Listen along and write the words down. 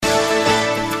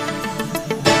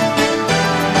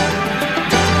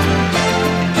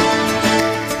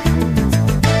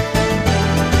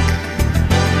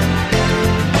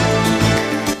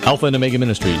Alpha and Omega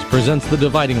Ministries presents the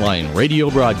Dividing Line radio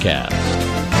broadcast.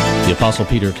 The Apostle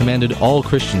Peter commanded all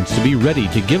Christians to be ready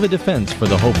to give a defense for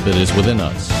the hope that is within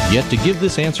us, yet to give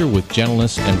this answer with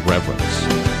gentleness and reverence.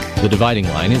 The Dividing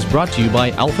Line is brought to you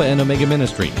by Alpha and Omega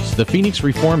Ministries, the Phoenix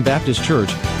Reformed Baptist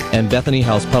Church, and Bethany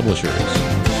House Publishers.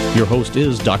 Your host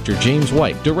is Dr. James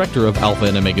White, Director of Alpha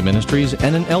and Omega Ministries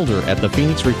and an elder at the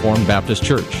Phoenix Reformed Baptist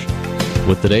Church.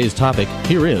 With today's topic,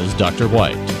 here is Dr.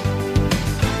 White.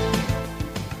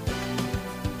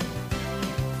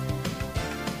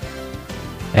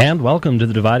 And welcome to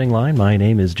the Dividing Line. My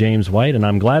name is James White, and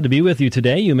I'm glad to be with you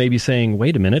today. You may be saying,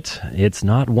 wait a minute, it's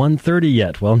not 1:30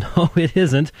 yet. Well, no, it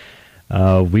isn't.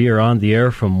 We are on the air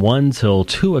from 1 till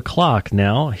 2 o'clock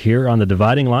now here on the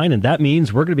Dividing Line, and that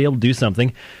means we're going to be able to do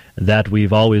something that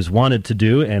we've always wanted to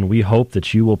do, and we hope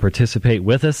that you will participate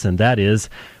with us, and that is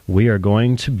we are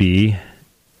going to be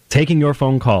taking your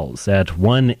phone calls at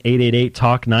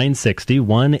 1-888-TALK-960,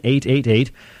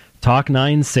 1-888-TALK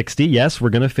 960. Yes,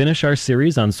 we're going to finish our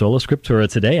series on Sola Scriptura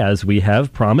today, as we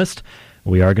have promised.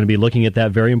 We are going to be looking at that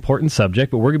very important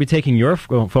subject, but we're going to be taking your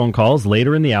phone calls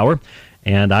later in the hour.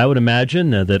 And I would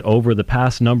imagine that over the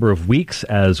past number of weeks,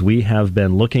 as we have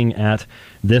been looking at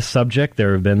this subject,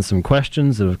 there have been some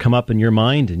questions that have come up in your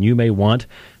mind, and you may want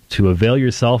to avail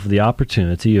yourself of the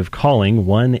opportunity of calling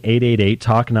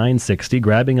 1-888-TALK-960,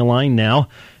 grabbing a line now,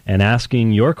 and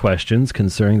asking your questions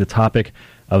concerning the topic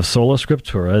of Sola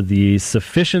Scriptura, the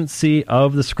sufficiency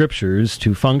of the Scriptures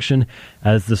to function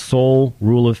as the sole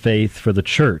rule of faith for the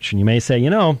church. And you may say, you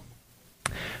know,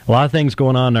 a lot of things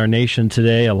going on in our nation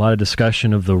today, a lot of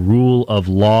discussion of the rule of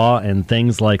law and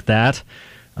things like that.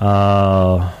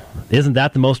 Isn't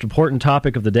that the most important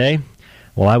topic of the day?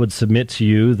 Well, I would submit to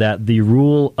you that the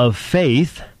rule of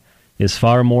faith is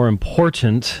far more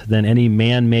important than any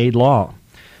man-made law.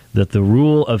 That the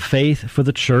rule of faith for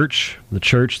the church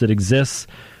that exists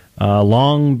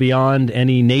long beyond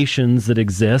any nations that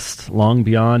exist, long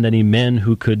beyond any men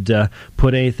who could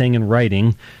put anything in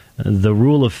writing, the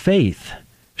rule of faith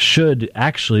should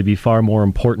actually be far more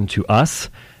important to us,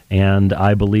 and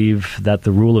I believe that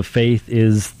the rule of faith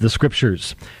is the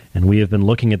Scriptures. And we have been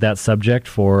looking at that subject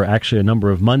for actually a number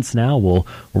of months now. We'll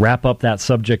wrap up that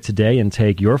subject today and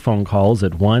take your phone calls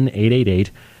at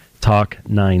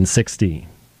 1-888-TALK-960.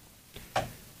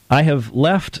 I have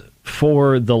left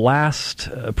for the last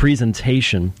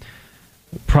presentation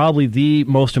probably the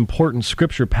most important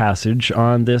Scripture passage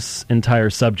on this entire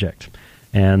subject.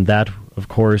 And that, of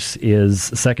course, is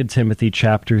 2 Timothy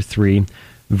chapter 3,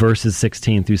 verses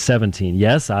 16 through 17.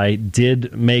 Yes, I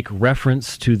did make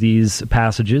reference to these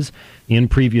passages in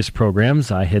previous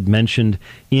programs. I had mentioned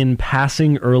in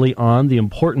passing early on the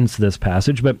importance of this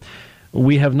passage, but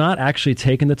we have not actually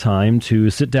taken the time to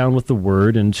sit down with the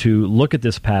Word and to look at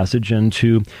this passage and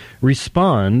to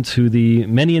respond to the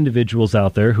many individuals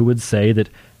out there who would say that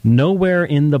nowhere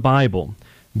in the Bible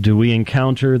do we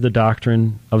encounter the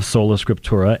doctrine of Sola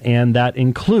Scriptura, and that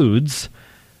includes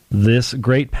this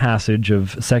great passage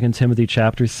of 2 Timothy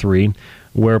chapter 3,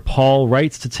 where Paul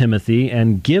writes to Timothy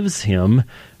and gives him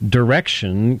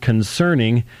direction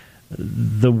concerning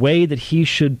the way that he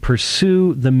should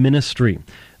pursue the ministry,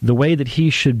 the way that he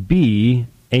should be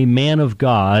a man of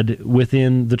God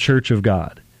within the church of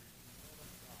God.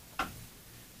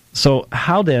 So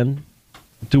how then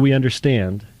do we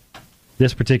understand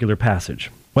this particular passage?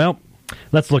 Well,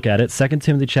 let's look at it. 2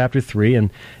 Timothy chapter 3, and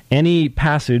any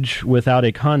passage without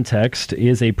a context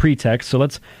is a pretext, so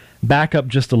let's back up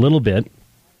just a little bit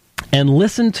and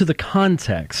listen to the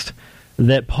context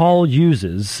that Paul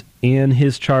uses in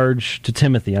his charge to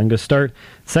Timothy. I'm going to start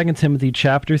 2 Timothy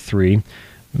chapter 3,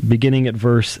 beginning at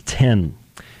verse 10.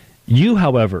 You,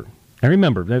 however, and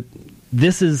remember, that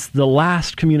this is the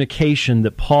last communication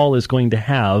that Paul is going to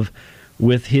have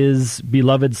with his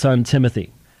beloved son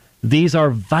Timothy. These are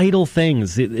vital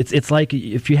things. It's like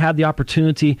if you had the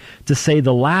opportunity to say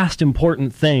the last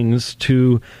important things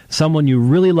to someone you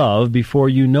really love before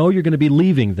you know you're going to be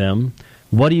leaving them,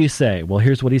 what do you say? Well,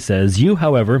 here's what he says. You,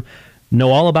 however,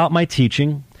 know all about my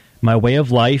teaching, my way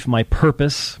of life, my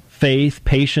purpose, faith,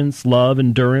 patience, love,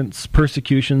 endurance,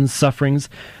 persecutions, sufferings,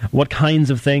 what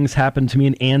kinds of things happened to me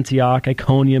in Antioch,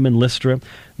 Iconium, and Lystra,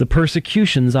 the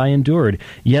persecutions I endured,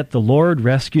 yet the Lord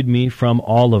rescued me from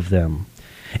all of them.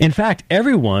 In fact,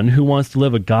 everyone who wants to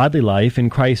live a godly life in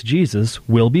Christ Jesus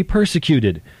will be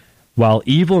persecuted, while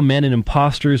evil men and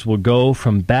impostors will go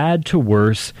from bad to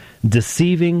worse,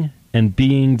 deceiving and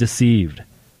being deceived.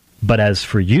 But as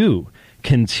for you,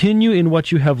 continue in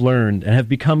what you have learned and have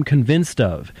become convinced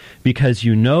of, because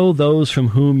you know those from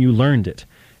whom you learned it,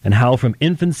 and how from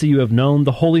infancy you have known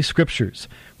the Holy Scriptures,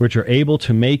 which are able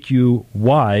to make you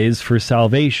wise for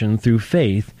salvation through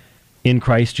faith in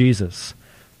Christ Jesus.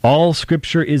 All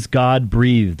Scripture is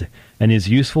God-breathed and is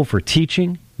useful for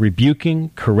teaching,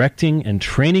 rebuking, correcting, and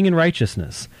training in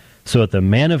righteousness, so that the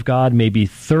man of God may be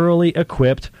thoroughly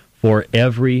equipped for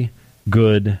every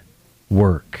good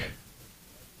work.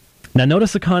 Now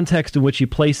notice the context in which he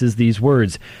places these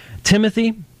words.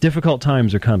 Timothy, difficult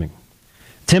times are coming.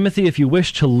 Timothy, if you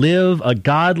wish to live a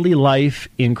godly life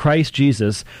in Christ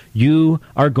Jesus, you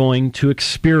are going to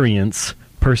experience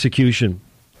persecution.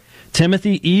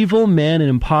 Timothy, evil men and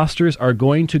impostors are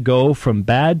going to go from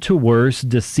bad to worse,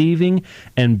 deceiving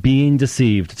and being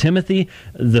deceived. Timothy,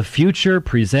 the future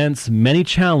presents many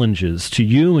challenges to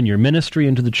you and your ministry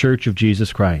and to the church of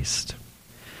Jesus Christ.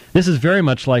 This is very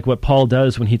much like what Paul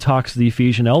does when he talks to the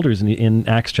Ephesian elders in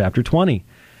Acts chapter 20.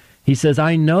 He says,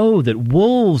 I know that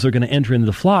wolves are going to enter into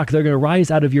the flock. They're going to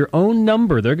rise out of your own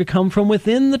number. They're going to come from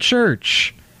within the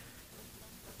church.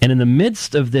 And in the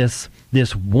midst of this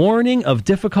warning of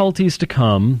difficulties to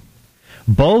come,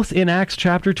 both in Acts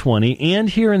chapter 20 and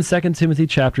here in 2 Timothy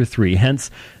chapter 3, hence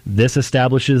this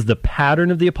establishes the pattern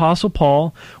of the Apostle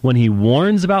Paul when he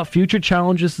warns about future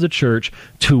challenges to the church.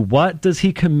 To what does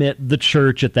he commit the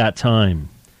church at that time?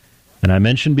 And I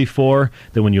mentioned before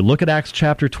that when you look at Acts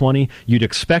chapter 20, you'd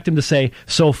expect him to say,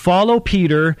 so follow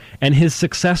Peter and his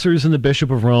successors in the Bishop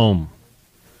of Rome.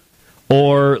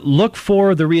 Or look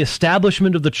for the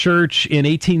reestablishment of the church in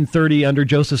 1830 under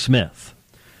Joseph Smith.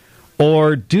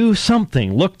 Or do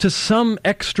something. Look to some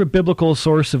extra biblical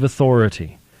source of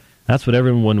authority. That's what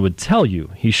everyone would tell you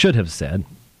he should have said.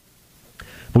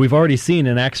 But we've already seen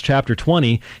in Acts chapter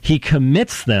 20, he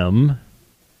commits them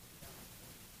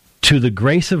to the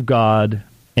grace of God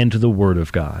and to the Word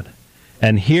of God.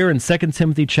 And here in 2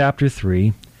 Timothy chapter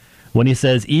 3, when he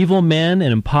says evil men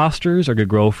and impostors are going to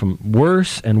grow from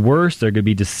worse and worse, they're going to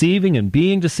be deceiving and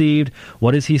being deceived,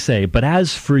 what does he say? But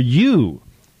as for you,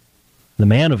 the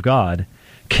man of God,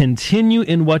 continue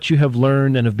in what you have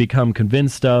learned and have become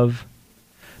convinced of,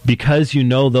 because you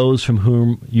know those from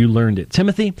whom you learned it.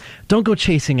 Timothy, don't go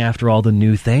chasing after all the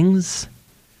new things.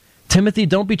 Timothy,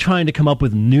 don't be trying to come up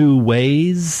with new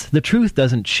ways. The truth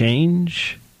doesn't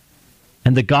change.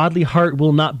 And the godly heart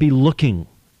will not be looking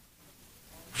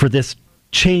for this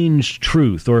changed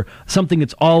truth or something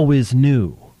that's always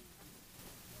new.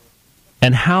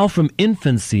 And how from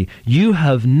infancy you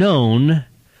have known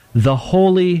the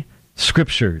Holy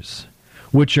Scriptures,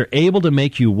 which are able to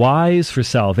make you wise for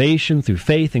salvation through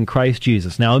faith in Christ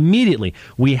Jesus. Now immediately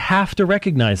we have to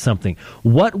recognize something.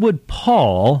 What would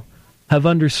Paul have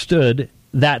understood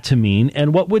that to mean,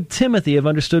 and what would Timothy have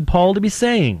understood Paul to be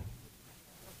saying?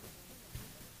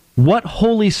 What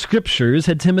Holy Scriptures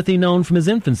had Timothy known from his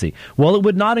infancy? Well, it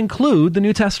would not include the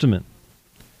New Testament.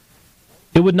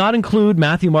 It would not include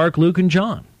Matthew, Mark, Luke, and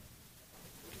John.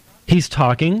 He's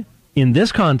talking, in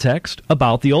this context,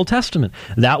 about the Old Testament.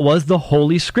 That was the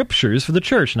Holy Scriptures for the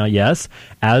church. Now, yes,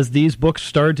 as these books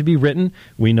started to be written,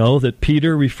 we know that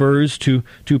Peter refers to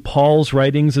Paul's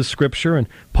writings as Scripture, and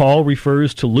Paul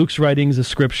refers to Luke's writings as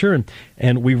Scripture,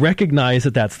 and we recognize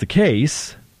that that's the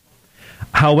case.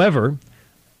 However,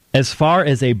 as far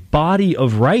as a body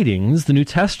of writings, the New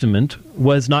Testament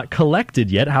was not collected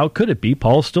yet. How could it be?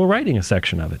 Paul's still writing a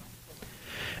section of it.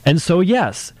 And so,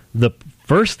 yes, the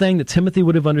first thing that Timothy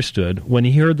would have understood when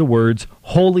he heard the words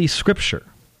Holy Scripture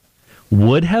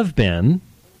would have been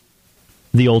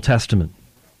the Old Testament.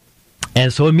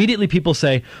 And so immediately people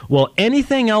say, well,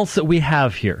 anything else that we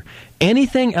have here,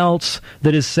 anything else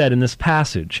that is said in this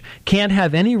passage can't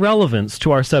have any relevance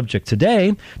to our subject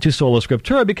today, to Sola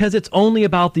Scriptura, because it's only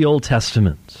about the Old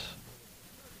Testament.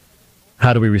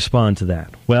 How do we respond to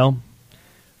that? Well,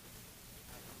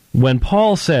 when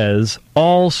Paul says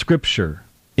all Scripture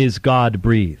is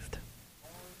God-breathed,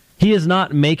 he is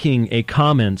not making a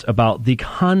comment about the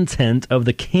content of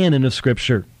the canon of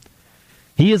Scripture.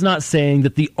 He is not saying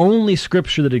that the only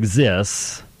Scripture that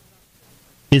exists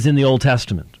is in the Old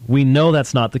Testament. We know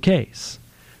that's not the case.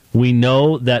 We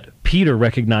know that Peter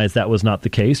recognized that was not the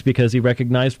case because he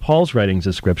recognized Paul's writings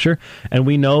as Scripture, and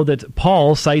we know that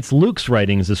Paul cites Luke's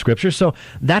writings as Scripture, so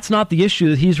that's not the issue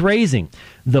that he's raising.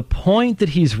 The point that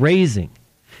he's raising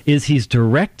is he's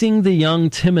directing the young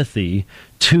Timothy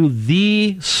to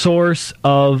the source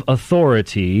of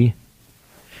authority,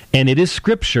 and it is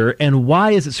Scripture. And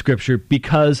why is it Scripture?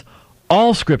 Because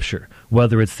all Scripture,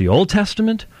 whether it's the Old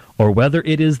Testament or whether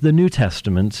it is the New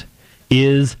Testament,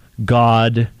 is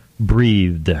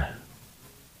God-breathed.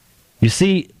 You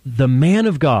see, the man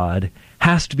of God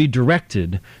has to be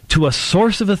directed to a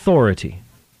source of authority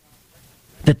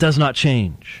that does not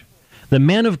change. The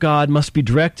man of God must be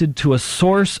directed to a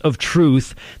source of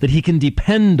truth that he can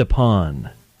depend upon.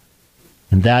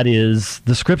 And that is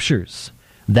the Scriptures.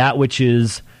 that which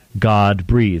is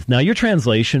God-breathed. Now, your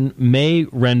translation may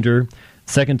render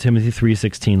 2 Timothy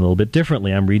 3:16 a little bit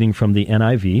differently. I'm reading from the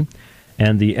NIV,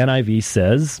 and the NIV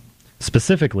says,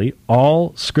 specifically,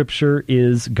 all Scripture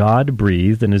is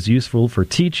God-breathed and is useful for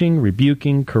teaching,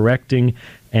 rebuking, correcting,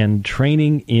 and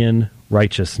training in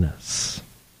righteousness.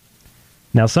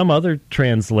 Now, some other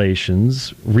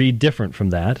translations read different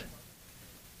from that,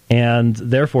 and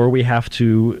therefore we have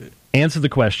to answer the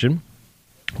question,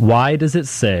 why does it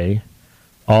say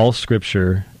all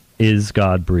Scripture is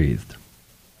God-breathed?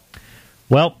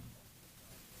 Well,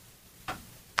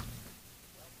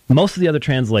 most of the other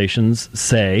translations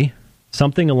say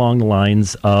something along the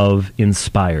lines of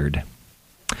inspired.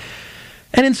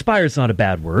 And inspired is not a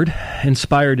bad word.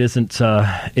 Inspired isn't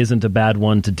a bad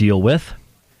one to deal with.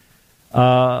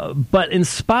 But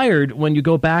inspired, when you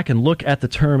go back and look at the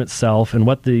term itself and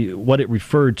what it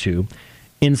referred to,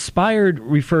 inspired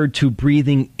referred to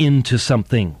breathing into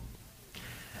something.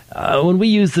 When we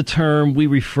use the term, we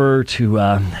refer to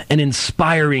an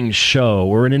inspiring show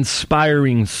or an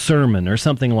inspiring sermon or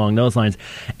something along those lines.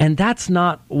 And that's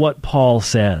not what Paul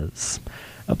says.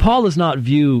 Paul does not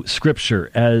view Scripture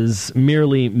as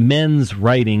merely men's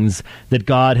writings that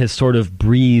God has sort of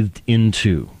breathed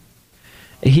into.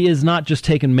 He has not just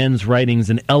taken men's writings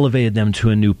and elevated them to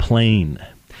a new plane.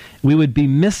 We would be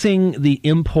missing the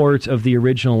import of the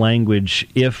original language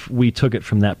if we took it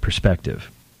from that perspective.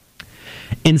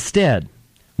 Instead,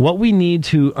 what we need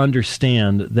to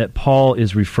understand that Paul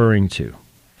is referring to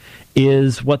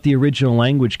is what the original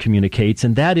language communicates,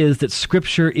 and that is that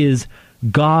Scripture is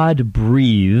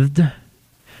God-breathed.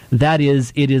 That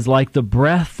is, it is like the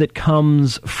breath that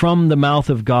comes from the mouth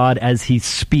of God as He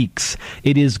speaks.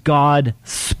 It is God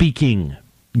speaking,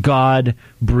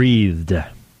 God-breathed.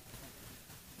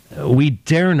 We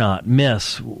dare not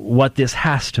miss what this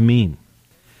has to mean.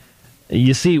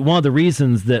 You see, one of the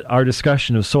reasons that our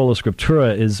discussion of Sola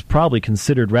Scriptura is probably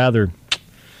considered rather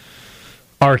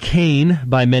arcane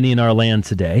by many in our land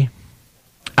today,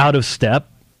 out of step,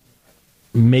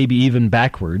 maybe even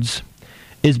backwards,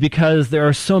 is because there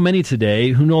are so many today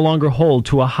who no longer hold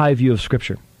to a high view of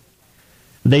Scripture.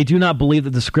 They do not believe that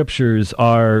the Scriptures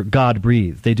are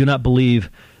God-breathed. They do not believe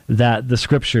that the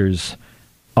Scriptures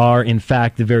are, in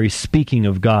fact, the very speaking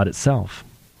of God itself.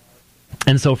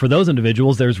 And so for those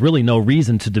individuals, there's really no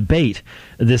reason to debate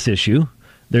this issue.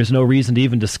 There's no reason to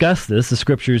even discuss this. The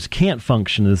Scriptures can't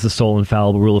function as the sole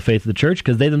infallible rule of faith of the church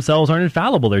because they themselves aren't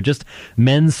infallible. They're just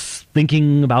men's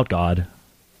thinking about God.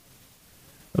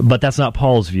 But that's not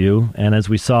Paul's view, and as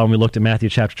we saw when we looked at Matthew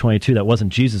chapter 22, that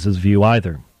wasn't Jesus' view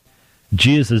either.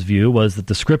 Jesus' view was that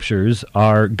the Scriptures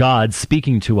are God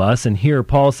speaking to us, and here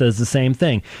Paul says the same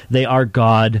thing. They are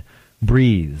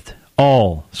God-breathed.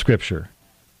 All Scripture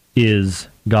is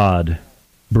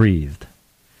God-breathed.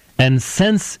 And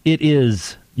since it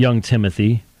is, young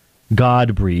Timothy,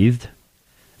 God-breathed,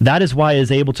 that is why it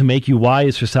is able to make you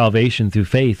wise for salvation through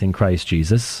faith in Christ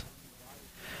Jesus.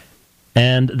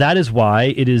 And that is why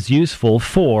it is useful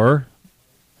for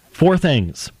four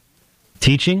things: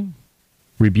 teaching,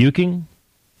 rebuking,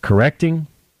 correcting,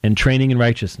 and training in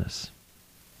righteousness.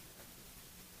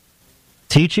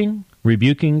 Teaching,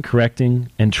 rebuking, correcting,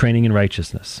 and training in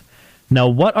righteousness. Now,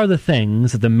 what are the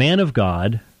things that the man of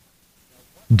God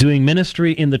doing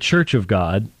ministry in the church of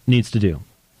God needs to do?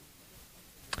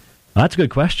 Well, that's a good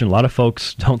question. A lot of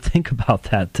folks don't think about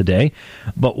that today.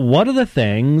 But what are the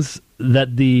things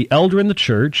that the elder in the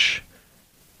church,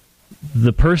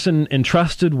 the person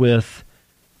entrusted with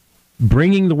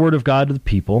bringing the Word of God to the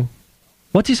people,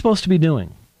 what's he supposed to be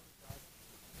doing?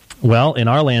 Well, in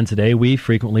our land today, we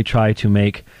frequently try to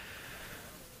make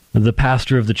the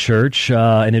pastor of the church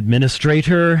an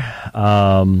administrator.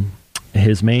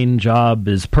 His main job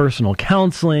is personal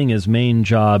counseling. His main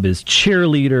job is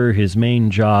cheerleader. His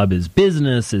main job is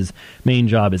business. His main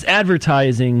job is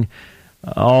advertising.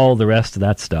 All the rest of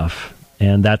that stuff.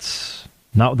 And that's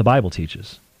not what the Bible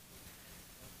teaches.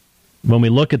 When we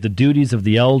look at the duties of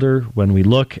the elder, when we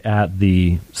look at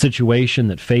the situation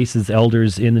that faces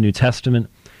elders in the New Testament,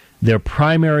 their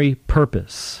primary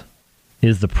purpose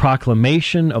is the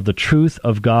proclamation of the truth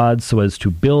of God so as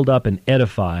to build up and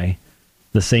edify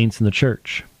the saints in the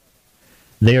church.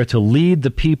 They are to lead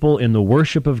the people in the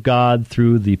worship of God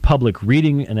through the public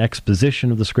reading and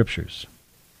exposition of the Scriptures.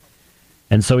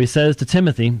 And so he says to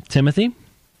Timothy, Timothy,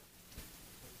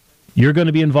 you're going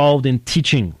to be involved in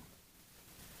teaching.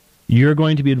 You're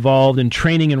going to be involved in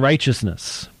training in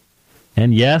righteousness.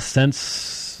 And yes,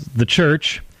 since the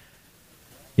church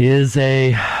is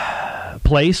a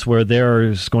place where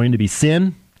there's going to be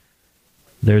sin,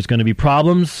 there's going to be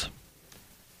problems,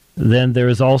 then there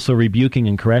is also rebuking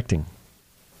and correcting.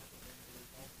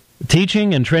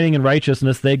 Teaching and training in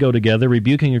righteousness, they go together.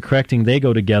 Rebuking and correcting, they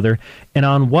go together. And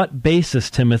on what basis,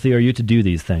 Timothy, are you to do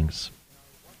these things?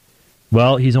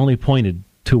 Well, he's only pointed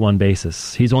to one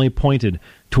basis. He's only pointed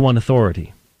to one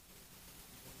authority.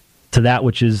 To that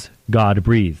which is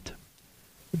God-breathed.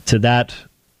 To that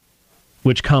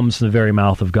which comes from the very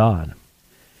mouth of God.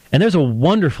 And there's a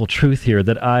wonderful truth here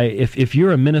that if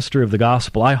you're a minister of the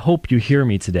gospel, I hope you hear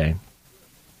me today.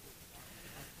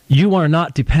 You are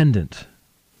not dependent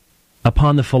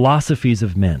upon the philosophies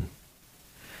of men.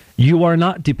 You are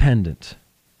not dependent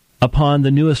upon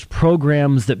the newest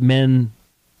programs that men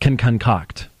can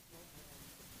concoct.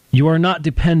 You are not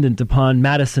dependent upon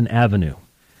Madison Avenue.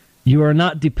 You are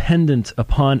not dependent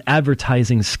upon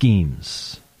advertising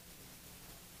schemes.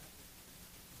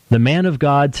 The man of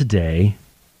God today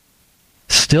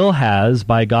still has,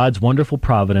 by God's wonderful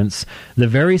providence, the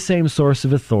very same source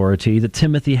of authority that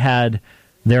Timothy had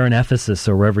there in Ephesus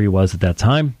or wherever he was at that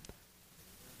time.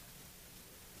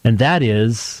 And that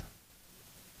is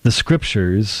the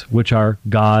Scriptures, which are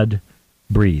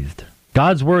God-breathed.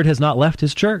 God's Word has not left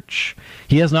His church.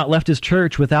 He has not left His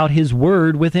church without His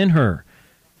Word within her.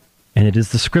 And it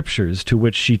is the Scriptures to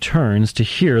which she turns to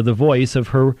hear the voice of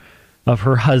her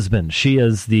husband. She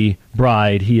is the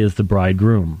bride, he is the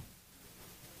bridegroom.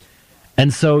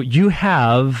 And so you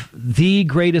have the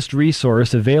greatest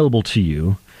resource available to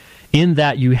you in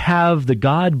that you have the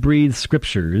God-breathed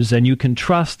Scriptures, and you can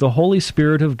trust the Holy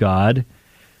Spirit of God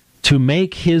to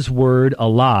make His Word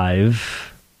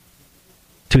alive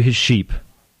to His sheep.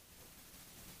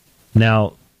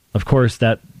 Now, of course,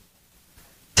 that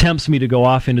tempts me to go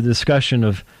off into the discussion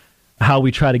of how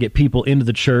we try to get people into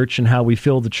the church and how we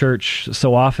fill the church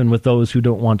so often with those who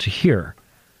don't want to hear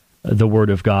the Word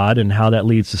of God, and how that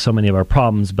leads to so many of our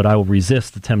problems, but I will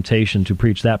resist the temptation to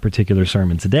preach that particular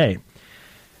sermon today.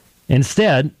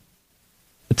 Instead,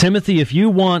 Timothy, if you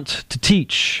want to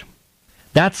teach,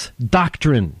 that's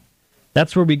doctrine.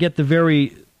 That's where we get the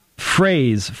very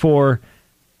phrase for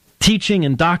teaching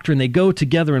and doctrine. They go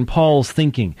together in Paul's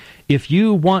thinking. If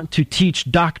you want to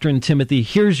teach doctrine, Timothy,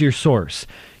 here's your source.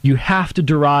 You have to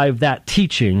derive that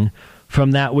teaching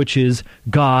from that which is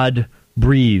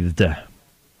God-breathed.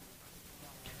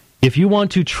 If you want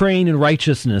to train in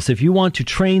righteousness, if you want to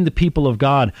train the people of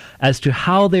God as to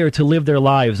how they are to live their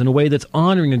lives in a way that's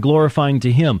honoring and glorifying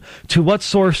to Him, to what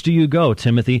source do you go,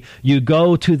 Timothy? You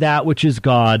go to that which is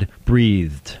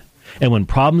God-breathed. And when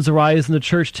problems arise in the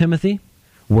church, Timothy,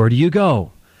 where do you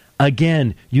go?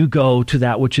 Again, you go to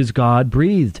that which is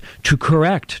God-breathed, to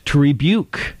correct, to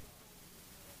rebuke.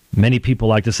 Many people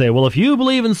like to say, well, if you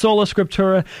believe in Sola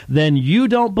Scriptura, then you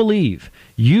don't believe.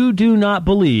 You do not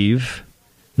believe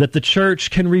that the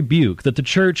church can rebuke, that the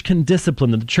church can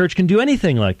discipline, that the church can do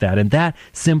anything like that. And that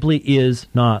simply is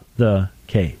not the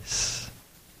case.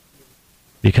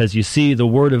 Because you see, the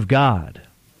Word of God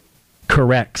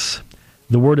corrects.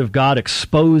 The Word of God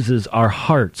exposes our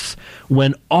hearts.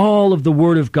 When all of the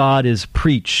Word of God is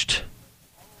preached,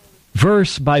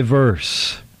 verse by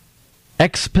verse,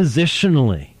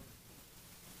 expositionally,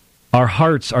 our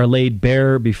hearts are laid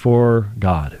bare before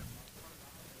God.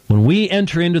 When we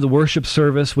enter into the worship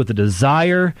service with a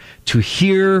desire to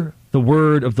hear the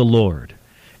word of the Lord,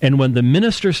 and when the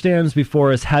minister stands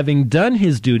before us having done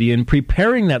his duty in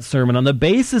preparing that sermon on the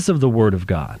basis of the Word of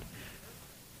God,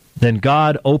 then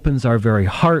God opens our very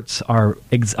hearts,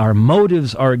 our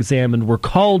motives are examined, we're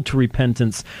called to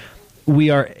repentance,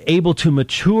 we are able to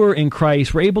mature in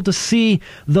Christ, we're able to see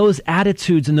those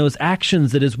attitudes and those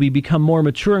actions that as we become more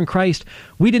mature in Christ,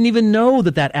 we didn't even know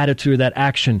that that attitude or that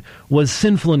action was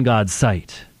sinful in God's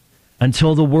sight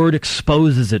until the Word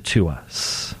exposes it to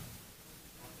us.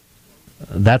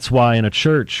 That's why in a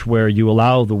church where you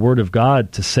allow the Word of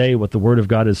God to say what the Word of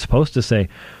God is supposed to say,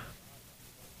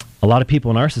 a lot of people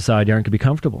in our society aren't going to be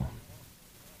comfortable.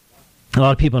 A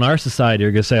lot of people in our society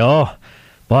are going to say, oh,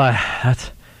 boy,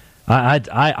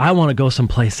 I want to go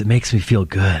someplace that makes me feel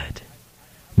good,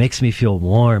 makes me feel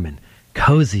warm and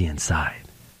cozy inside.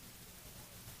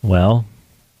 Well,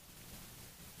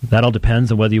 that all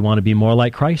depends on whether you want to be more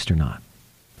like Christ or not.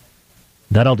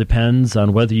 That all depends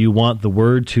on whether you want the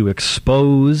Word to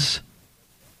expose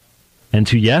and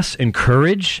to, yes,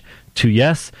 encourage, to,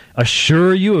 yes,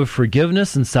 assure you of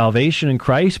forgiveness and salvation in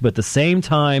Christ, but at the same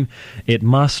time, it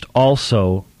must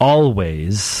also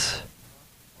always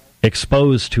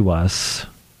expose to us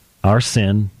our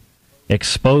sin,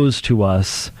 expose to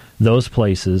us those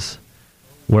places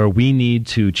where we need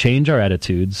to change our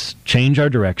attitudes, change our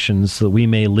directions, so that we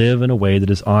may live in a way that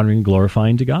is honoring and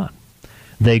glorifying to God.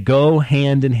 They go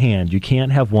hand in hand. You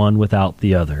can't have one without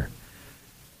the other.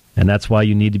 And that's why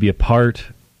you need to be a part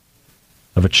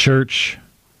of a church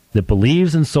that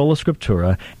believes in Sola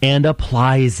Scriptura and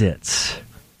applies it,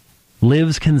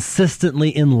 lives consistently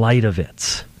in light of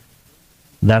it.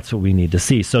 That's what we need to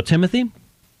see. So, Timothy,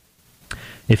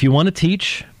 if you want to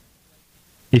teach,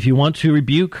 if you want to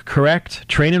rebuke, correct,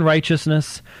 train in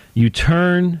righteousness, you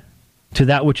turn to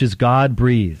that which is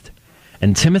God-breathed.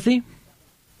 And Timothy,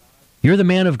 you're the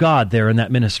man of God there in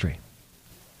that ministry.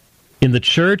 In the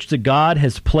church that God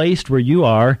has placed where you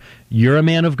are, you're a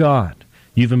man of God.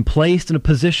 You've been placed in a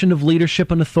position of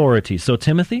leadership and authority. So,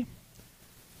 Timothy,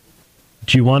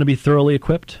 do you want to be thoroughly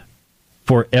equipped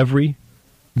for every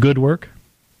good work?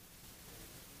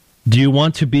 Do you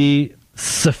want to be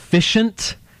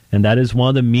sufficient? And that is one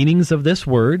of the meanings of this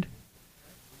word.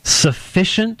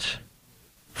 Sufficient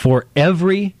for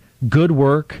every good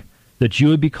work that you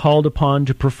would be called upon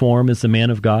to perform as the man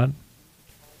of God?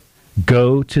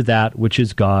 Go to that which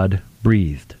is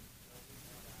God-breathed.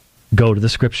 Go to the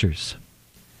Scriptures.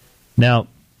 Now,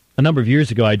 a number of years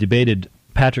ago, I debated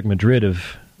Patrick Madrid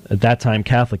of, at that time,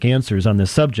 Catholic Answers on this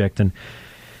subject. And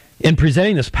in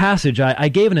presenting this passage, I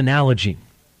gave an analogy.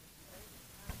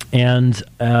 And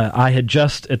I had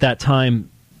just, at that time,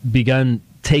 begun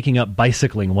taking up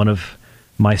bicycling, one of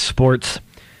my sports.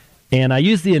 And I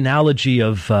used the analogy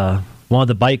of one of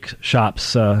the bike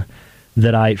shops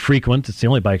that I frequent. It's the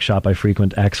only bike shop I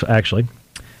frequent, actually.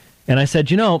 And I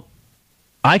said,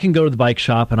 I can go to the bike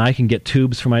shop and I can get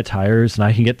tubes for my tires, and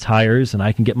I can get tires, and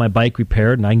I can get my bike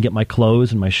repaired, and I can get my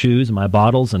clothes and my shoes and my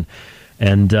bottles and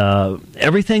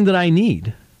everything that I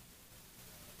need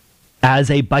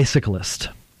as a bicyclist.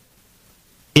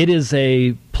 It is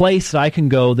a place that I can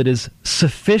go that is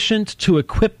sufficient to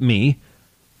equip me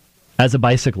as a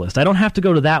bicyclist. I don't have to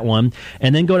go to that one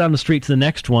and then go down the street to the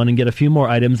next one and get a few more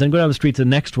items, then go down the street to the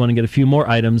next one and get a few more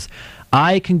items.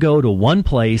 I can go to one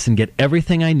place and get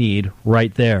everything I need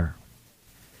right there.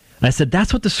 And I said,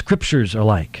 that's what the Scriptures are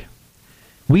like.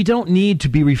 We don't need to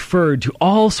be referred to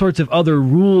all sorts of other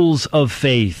rules of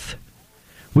faith.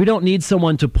 We don't need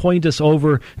someone to point us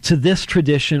over to this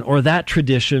tradition or that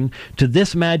tradition, to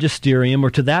this magisterium or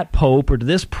to that pope or to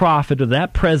this prophet or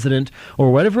that president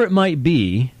or whatever it might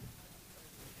be.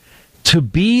 To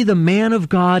be the man of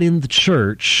God in the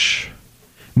church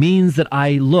means that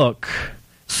I look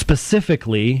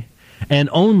specifically and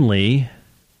only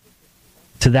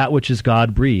to that which is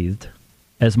God-breathed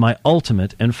as my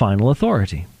ultimate and final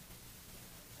authority.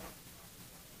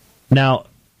 Now,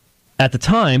 at the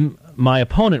time, my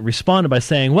opponent responded by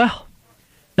saying, well,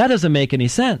 that doesn't make any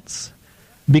sense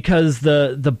because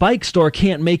the bike store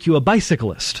can't make you a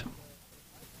bicyclist.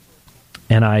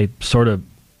 And I sort of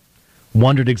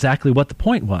wondered exactly what the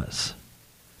point was.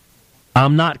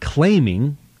 I'm not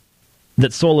claiming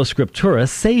that Sola Scriptura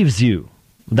saves you.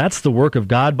 That's the work of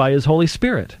God by His Holy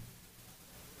Spirit.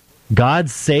 God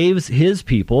saves His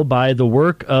people by the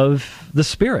work of the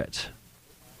Spirit.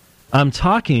 I'm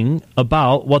talking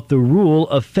about what the rule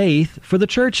of faith for the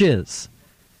church is.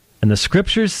 And the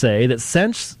Scriptures say that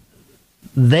since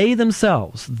they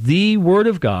themselves, the Word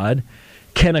of God,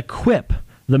 can equip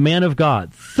the man of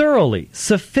God thoroughly,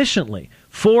 sufficiently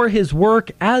for his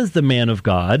work as the man of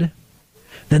God,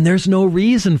 then there's no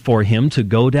reason for him to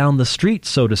go down the street,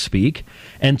 so to speak,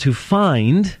 and to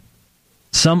find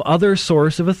some other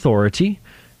source of authority,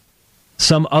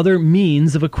 some other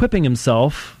means of equipping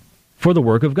himself for the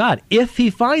work of God. If he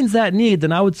finds that need,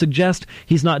 then I would suggest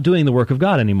he's not doing the work of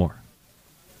God anymore.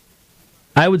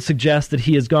 I would suggest that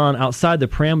he has gone outside the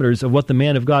parameters of what the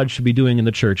man of God should be doing in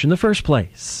the church in the first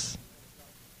place.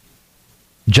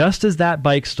 Just as that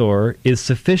bike store is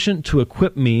sufficient to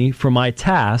equip me for my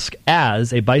task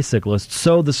as a bicyclist,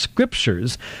 so the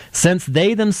Scriptures, since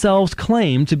they themselves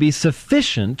claim to be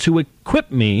sufficient to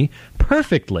equip me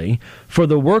perfectly for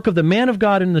the work of the man of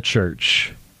God in the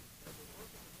church,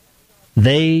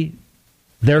 they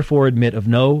therefore admit of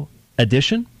no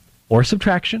addition or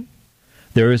subtraction.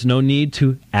 There is no need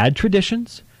to add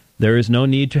traditions. There is no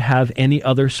need to have any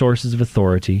other sources of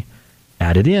authority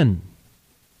added in.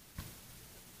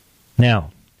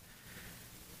 Now,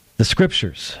 the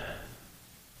Scriptures,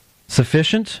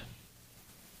 sufficient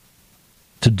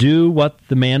to do what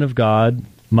the man of God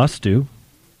must do,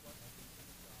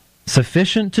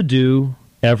 sufficient to do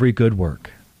every good work.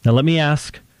 Now let me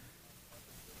ask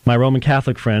my Roman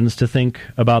Catholic friends to think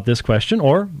about this question,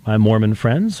 or my Mormon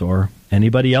friends, or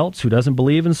anybody else who doesn't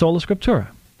believe in Sola Scriptura.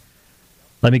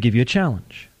 Let me give you a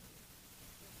challenge.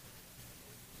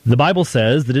 The Bible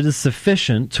says that it is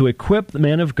sufficient to equip the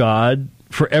man of God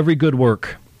for every good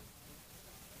work.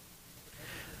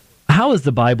 How is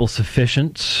the Bible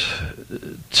sufficient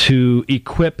to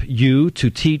equip you to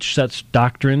teach such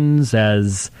doctrines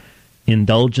as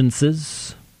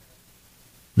indulgences,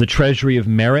 the treasury of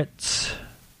merit,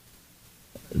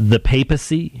 the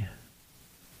papacy,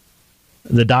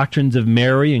 the doctrines of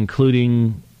Mary,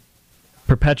 including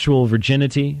perpetual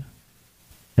virginity,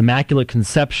 immaculate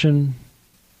conception,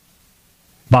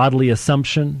 bodily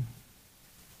assumption.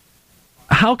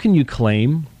 How can you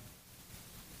claim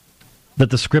that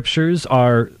the Scriptures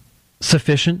are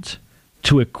sufficient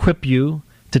to equip you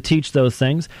to teach those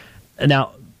things?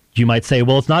 Now, you might say,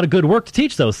 well, it's not a good work to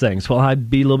teach those things. Well, I'd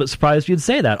be a little bit surprised if you'd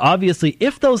say that. Obviously,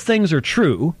 if those things are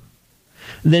true,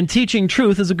 then teaching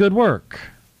truth is a good work.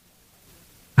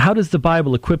 How does the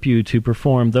Bible equip you to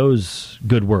perform those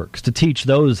good works, to teach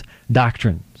those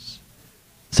doctrines?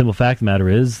 Simple fact of the matter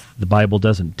is, the Bible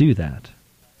doesn't do that.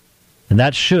 And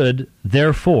that should,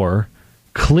 therefore,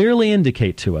 clearly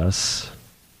indicate to us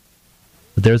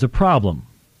that there's a problem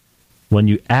when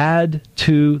you add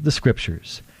to the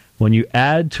Scriptures, when you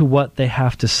add to what they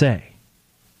have to say.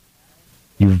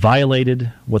 You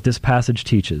violated what this passage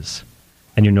teaches,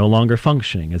 and you're no longer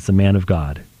functioning as the man of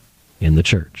God in the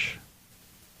church.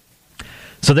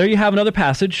 So there you have another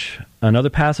passage from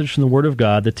the Word of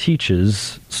God that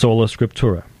teaches Sola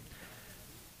Scriptura.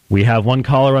 We have one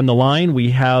caller on the line.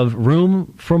 We have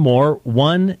room for more.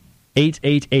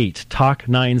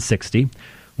 1-888-TALK-960.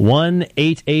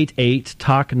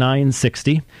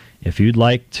 1-888-TALK-960. If you'd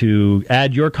like to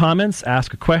add your comments,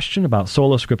 ask a question about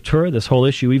Sola Scriptura, this whole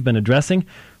issue we've been addressing,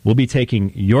 we'll be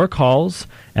taking your calls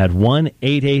at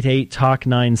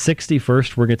 1-888-TALK-960.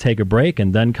 First, we're going to take a break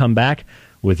and then come back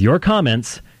with your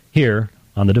comments here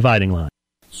on The Dividing Line.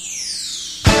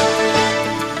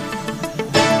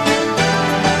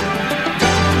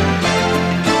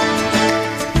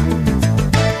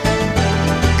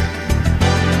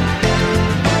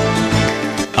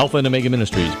 Alpha and Omega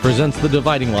Ministries presents the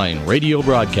Dividing Line radio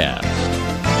broadcast.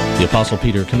 The Apostle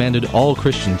Peter commanded all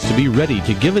Christians to be ready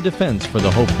to give a defense for the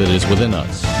hope that is within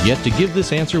us, yet to give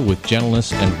this answer with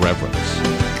gentleness and reverence.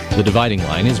 The Dividing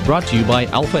Line is brought to you by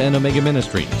Alpha and Omega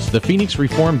Ministries, the Phoenix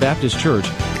Reformed Baptist Church,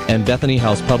 and Bethany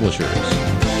House Publishers.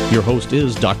 Your host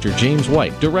is Dr. James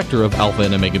White, Director of Alpha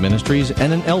and Omega Ministries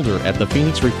and an elder at the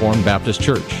Phoenix Reformed Baptist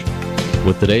Church.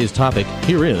 With today's topic,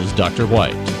 here is Dr.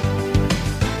 White.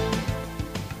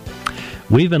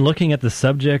 We've been looking at the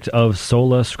subject of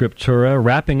Sola Scriptura,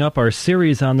 wrapping up our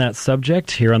series on that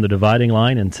subject here on The Dividing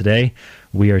Line, and today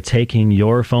we are taking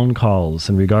your phone calls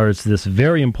in regards to this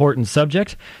very important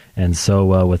subject. And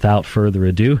so without further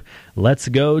ado, let's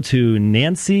go to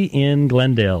Nancy in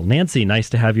Glendale. Nancy, nice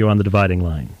to have you on The Dividing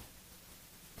Line.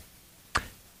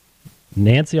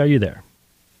 Nancy, are you there?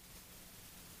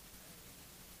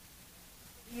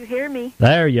 You hear me?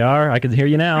 There you are. I can hear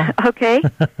you now. Okay.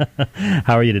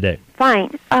 How are you today?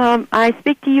 Fine. I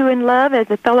speak to you in love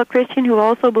as a fellow Christian who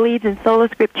also believes in Sola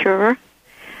Scriptura.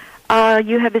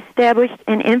 You have established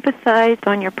and emphasized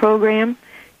on your program,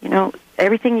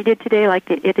 everything you did today, like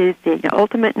it is the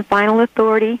ultimate and final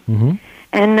authority. Mm-hmm.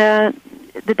 And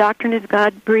the doctrine is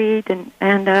God-breathed,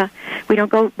 and we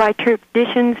don't go by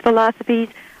traditions, philosophies.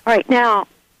 All right, now,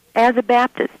 as a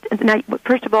Baptist,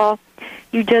 first of all,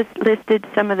 you just listed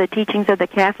some of the teachings of the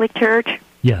Catholic Church.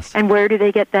 Yes. And where do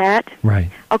they get that? Right.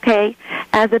 Okay.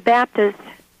 As a Baptist,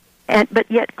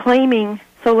 but yet claiming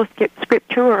Sola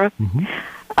Scriptura,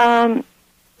 mm-hmm.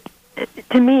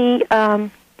 To me,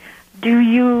 do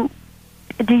you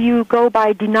go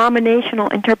by denominational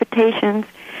interpretations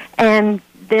and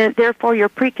therefore your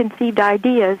preconceived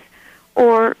ideas,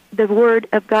 or the Word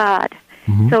of God?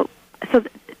 Mm-hmm. So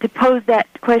to pose that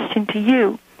question to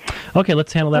you. Okay,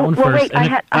 let's handle that one first. Wait,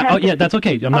 yeah, that's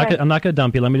okay. I'm not going to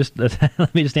dump you. Let me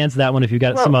just answer that one. If you've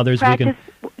got some others, we can.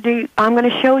 I'm going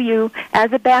to show you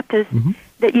as a Baptist mm-hmm.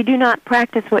 that you do not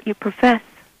practice what you profess.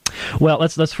 Well,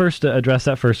 let's first address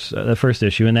that first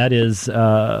issue, and that is,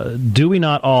 do we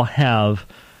not all have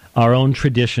our own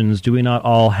traditions? Do we not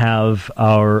all have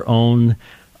our own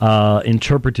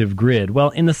interpretive grid? Well,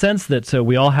 in the sense that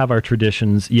we all have our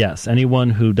traditions, yes.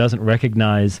 Anyone who doesn't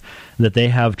recognize that they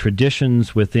have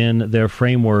traditions within their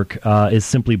framework is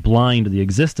simply blind to the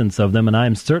existence of them, and I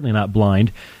am certainly not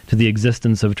blind to the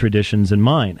existence of traditions in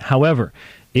mine. However,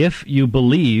 if you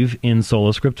believe in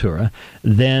Sola Scriptura,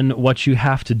 then what you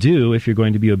have to do, if you're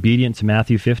going to be obedient to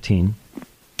Matthew 15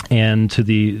 and to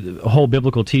the whole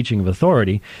biblical teaching of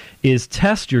authority, is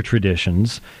test your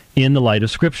traditions in the light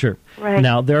of Scripture. Right.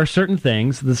 Now, there are certain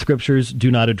things the Scriptures do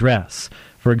not address.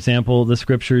 For example, the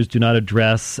Scriptures do not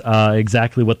address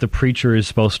exactly what the preacher is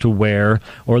supposed to wear,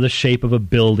 or the shape of a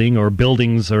building, or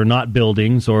buildings or not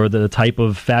buildings, or the type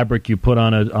of fabric you put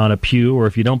on a pew, or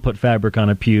if you don't put fabric on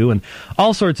a pew, and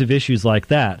all sorts of issues like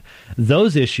that.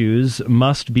 those issues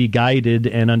must be guided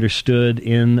and understood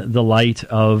in the light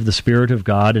of the Spirit of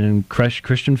God and in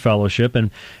Christian fellowship.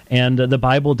 And the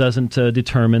Bible doesn't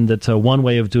determine that one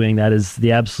way of doing that is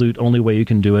the absolute only way you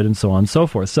can do it, and so on and so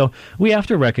forth. So we have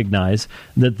to recognize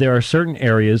that there are certain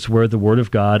areas where the Word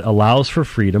of God allows for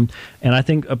freedom, and I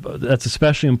think that's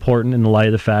especially important in the light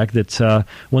of the fact that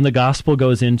when the gospel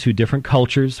goes into different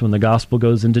cultures, when the gospel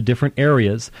goes into different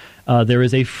areas, there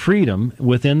is a freedom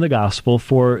within the gospel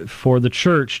for the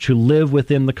church to live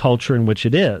within the culture in which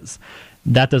it is.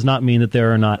 That does not mean that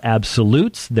there are not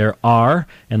absolutes. There are,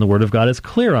 and the Word of God is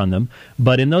clear on them.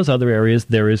 But in those other areas,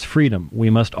 there is freedom.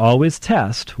 We must always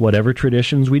test whatever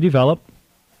traditions we develop,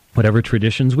 whatever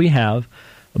traditions we have,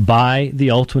 by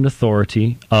the ultimate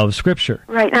authority of Scripture.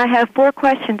 Right. I have 4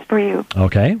 questions for you.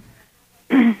 Okay.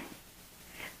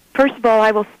 First of all, I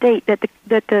will state that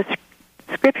the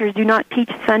Scriptures do not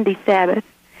teach Sunday Sabbath.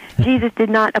 Jesus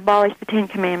did not abolish the 10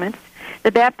 Commandments.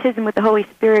 The baptism with the Holy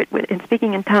Spirit and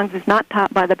speaking in tongues is not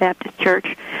taught by the Baptist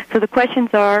Church. So the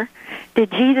questions are, did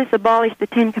Jesus abolish the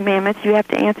 10 Commandments? You have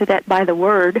to answer that by the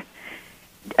Word.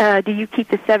 Do you keep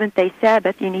the seventh-day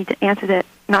Sabbath? You need to answer that,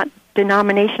 not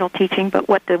denominational teaching, but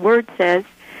what the Word says.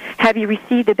 Have you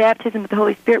received the baptism with the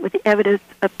Holy Spirit with the evidence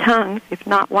of tongues? If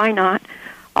not, why not?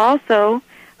 Also,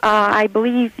 I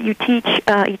believe you teach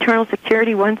eternal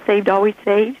security, once saved, always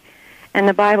saved. And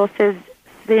the Bible says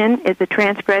sin is the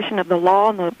transgression of the law,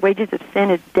 and the wages of sin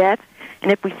is death.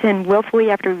 And if we sin willfully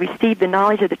after we receive the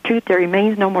knowledge of the truth, there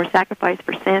remains no more sacrifice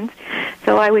for sins.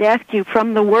 So I would ask you,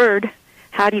 from the Word,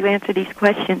 how do you answer these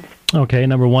questions? Okay,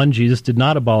 number 1, Jesus did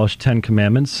not abolish 10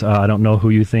 Commandments. I don't know who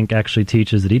you think actually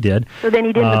teaches that he did. So then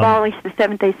he didn't abolish the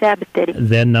seventh-day Sabbath, did he?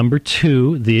 Then number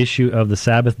 2, the issue of the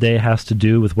Sabbath day has to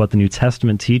do with what the New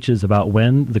Testament teaches about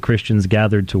when the Christians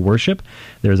gathered to worship.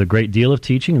 There's a great deal of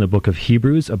teaching in the book of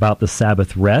Hebrews about the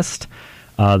Sabbath rest.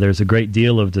 There's a great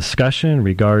deal of discussion in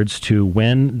regards to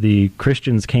when the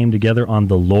Christians came together on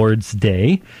the Lord's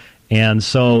Day. And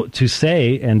so to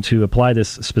say, and to apply this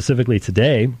specifically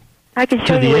today, I can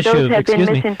show you where those have been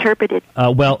misinterpreted.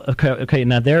 Okay.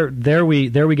 Now there we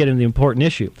get into the important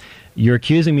issue. You're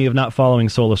accusing me of not following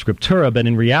Sola Scriptura, but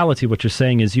in reality, what you're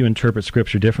saying is you interpret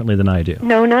Scripture differently than I do.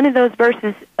 No, none of those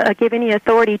verses give any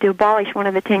authority to abolish one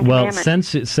of the 10 Commandments.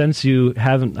 Well, since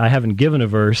I haven't given a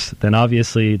verse, then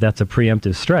obviously that's a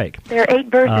preemptive strike. There are 8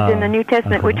 verses in the New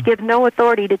Testament which give no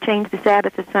authority to change the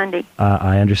Sabbath to Sunday.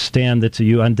 I understand that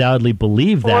you undoubtedly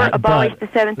believe that, or abolish the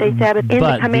seventh-day Sabbath in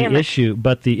the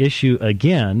commandment. The issue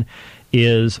again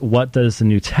is, what does the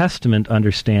New Testament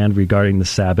understand regarding the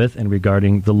Sabbath and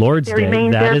regarding the Lord's Day? There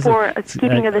remains, therefore, a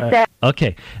keeping of the Sabbath.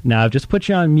 Okay, now I've just put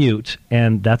you on mute,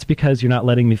 and that's because you're not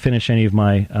letting me finish any of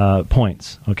my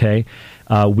points, okay?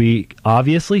 We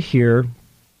obviously hear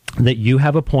that you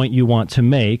have a point you want to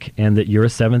make, and that you're a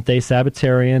Seventh-day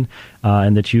Sabbatarian,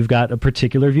 and that you've got a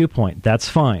particular viewpoint. That's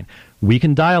fine. We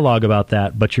can dialogue about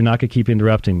that, but you're not going to keep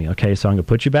interrupting me, okay? So I'm going to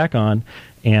put you back on,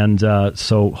 and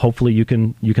so hopefully you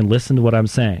can listen to what I'm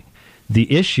saying.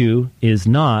 The issue is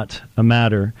not a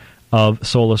matter of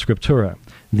sola scriptura.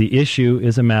 The issue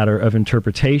is a matter of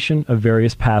interpretation of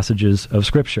various passages of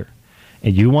Scripture.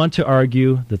 And you want to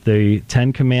argue that the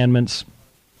 10 Commandments,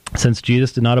 since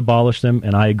Jesus did not abolish them,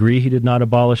 and I agree he did not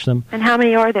abolish them. And how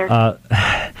many are there?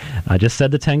 I just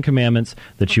said the 10 Commandments,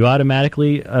 that you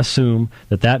automatically assume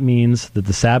that means that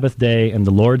the Sabbath day and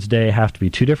the Lord's Day have to be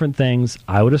 2 different things.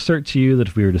 I would assert to you that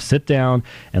if we were to sit down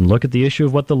and look at the issue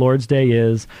of what the Lord's Day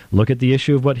is, look at the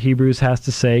issue of what Hebrews has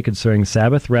to say concerning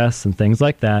Sabbath rests and things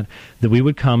like that we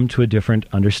would come to a different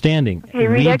understanding. Okay,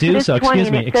 we do so.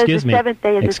 Excuse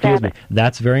me.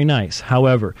 That's very nice.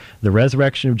 However, the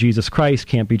resurrection of Jesus Christ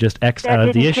can't be just X out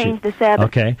of the issue. Change the Sabbath.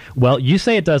 Okay. Well, you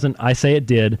say it doesn't. I say it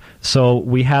did. So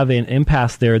we have an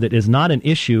impasse there that is not an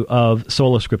issue of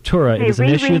sola scriptura. Okay, it is an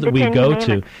issue that we go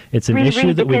to. It's an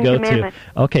issue that we go to.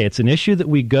 Okay, it's an issue that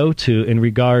we go to in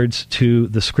regards to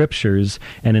the Scriptures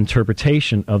and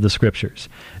interpretation of the Scriptures.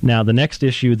 Now, the next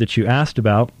issue that you asked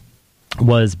about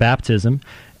was baptism,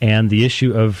 and the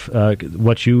issue of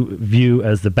what you view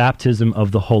as the baptism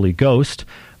of the Holy Ghost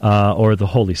or the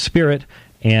Holy Spirit.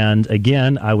 And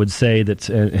again, I would say that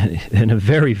in a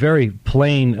very, very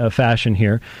plain fashion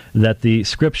here, that the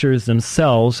Scriptures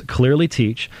themselves clearly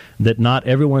teach that not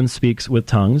everyone speaks with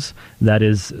tongues. That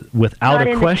is, without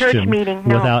a question,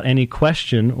 without any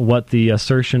question, what the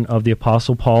assertion of the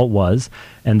Apostle Paul was.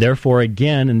 And therefore,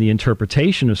 again, in the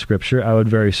interpretation of Scripture, I would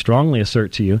very strongly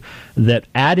assert to you that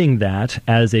adding that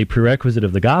as a prerequisite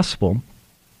of the gospel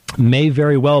may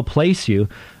very well place you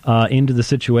into the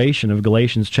situation of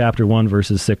Galatians chapter 1,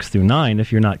 verses 6 through 9,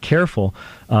 if you're not careful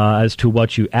as to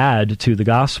what you add to the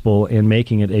gospel in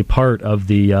making it a part of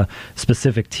the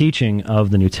specific teaching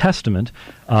of the New Testament.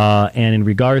 And in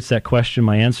regards to that question,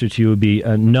 my answer to you would be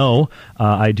no.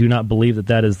 I do not believe that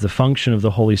that is the function of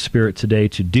the Holy Spirit today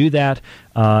to do that,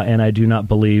 and I do not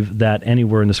believe that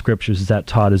anywhere in the Scriptures is that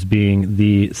taught as being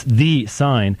the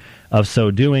sign of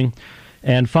so doing.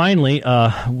 And finally,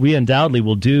 we undoubtedly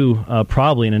will do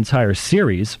probably an entire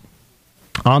series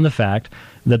on the fact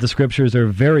that the Scriptures are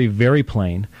very, very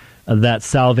plain that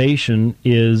salvation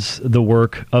is the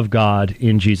work of God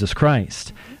in Jesus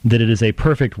Christ, that it is a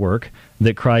perfect work,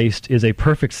 that Christ is a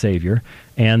perfect Savior,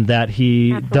 and that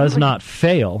He does not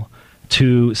fail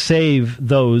to save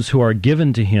those who are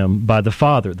given to Him by the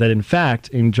Father. That in fact,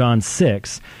 in John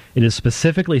 6, it is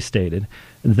specifically stated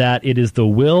that it is the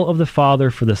will of the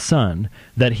Father for the Son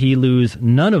that He lose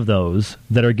none of those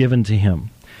that are given to Him.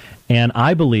 And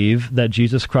I believe that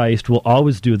Jesus Christ will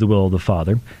always do the will of the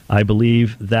Father. I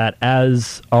believe that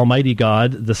as Almighty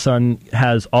God, the Son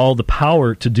has all the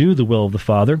power to do the will of the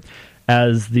Father.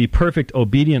 As the perfect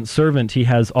obedient servant, He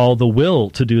has all the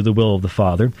will to do the will of the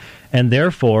Father, and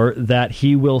therefore that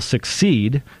He will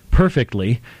succeed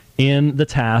perfectly in the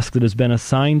task that has been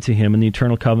assigned to Him in the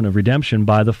eternal covenant of redemption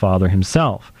by the Father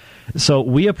Himself. So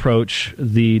we approach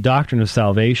the doctrine of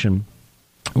salvation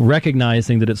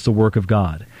recognizing that it's the work of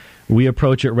God. We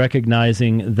approach it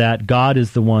recognizing that God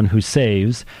is the one who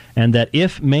saves, and that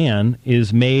if man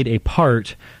is made a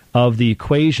part of the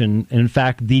equation, in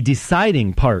fact, the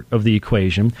deciding part of the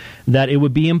equation, that it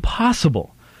would be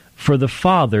impossible for the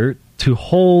Father to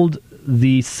hold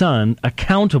the Son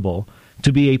accountable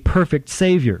to be a perfect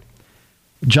Savior.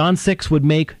 John 6 would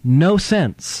make no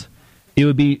sense. It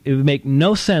would make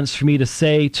no sense for me to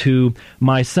say to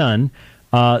my son,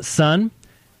 son,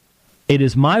 it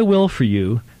is my will for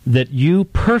you that you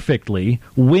perfectly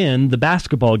win the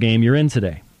basketball game you're in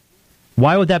today.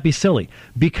 Why would that be silly?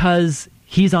 Because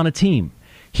he's on a team.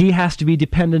 He has to be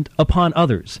dependent upon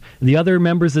others. The other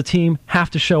members of the team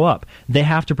have to show up. They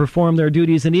have to perform their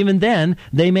duties, and even then,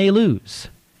 they may lose.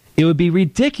 It would be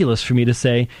ridiculous for me to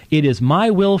say, it is my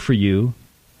will for you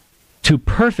to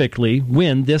perfectly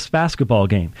win this basketball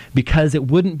game, because it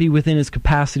wouldn't be within his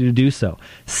capacity to do so.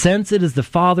 Since it is the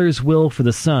Father's will for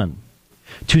the Son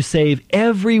to save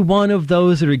every one of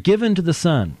those that are given to the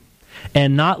Son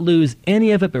and not lose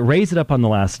any of it but raise it up on the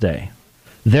last day,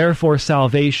 therefore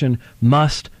salvation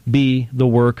must be the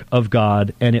work of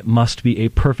God, and it must be a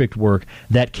perfect work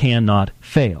that cannot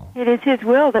fail. It is His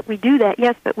will that we do that,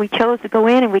 yes, but we chose to go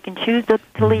in and we can choose to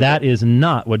leave. That is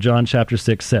not what John chapter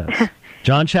 6 says.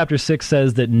 John chapter 6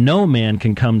 says that no man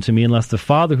can come to me unless the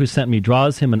Father who sent me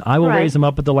draws him, and I will raise him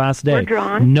up at the last day. We're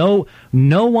drawn.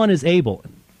 No one is able.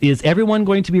 Is everyone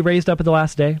going to be raised up at the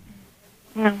last day?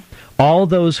 No. All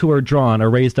those who are drawn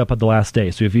are raised up at the last day.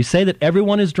 So if you say that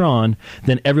everyone is drawn,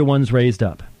 then everyone's raised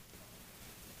up.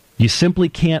 You simply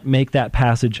can't make that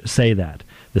passage say that.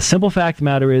 The simple fact of the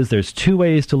matter is there's two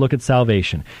ways to look at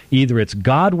salvation. Either it's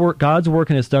God's work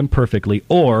and it's done perfectly,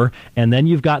 or, and then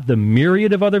you've got the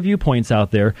myriad of other viewpoints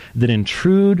out there that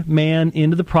intrude man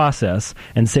into the process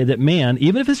and say that man,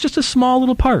 even if it's just a small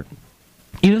little part,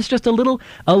 even if it's just a little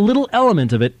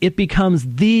element of it, it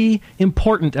becomes the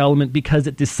important element because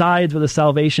it decides whether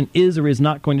salvation is or is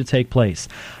not going to take place.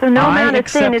 So no amount of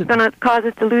sin is going to cause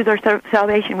us to lose our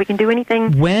salvation. We can do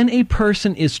anything. When a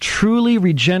person is truly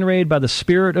regenerated by the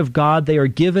Spirit of God, they are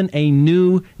given a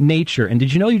new nature. And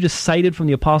did you know you just cited from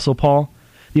the Apostle Paul?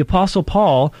 The Apostle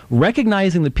Paul,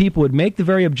 recognizing that people would make the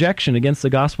very objection against the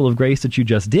gospel of grace that you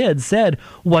just did, said,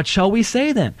 what shall we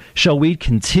say then? Shall we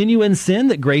continue in sin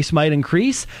that grace might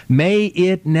increase? May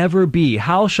it never be.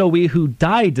 How shall we who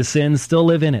died to sin still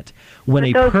live in it? When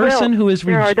a person who is...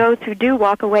 There are those who do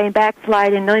walk away and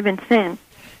backslide and live in sin.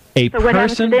 So what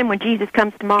happens to them when Jesus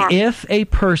comes tomorrow? If a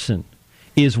person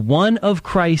is one of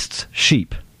Christ's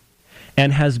sheep,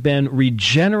 and has been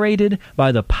regenerated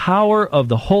by the power of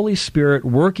the Holy Spirit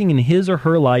working in his or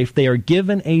her life, they are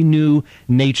given a new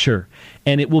nature.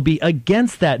 And it will be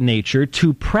against that nature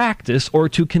to practice or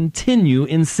to continue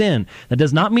in sin. That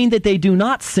does not mean that they do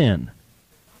not sin.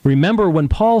 Remember, when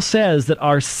Paul says that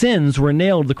our sins were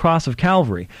nailed to the cross of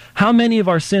Calvary, how many of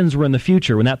our sins were in the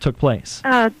future when that took place?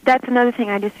 That's another thing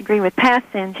I disagree with. Past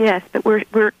sins, yes, but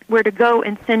we're to go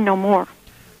and sin no more.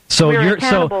 So if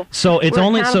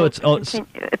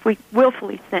we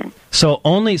willfully sin. So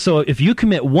if you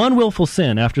commit one willful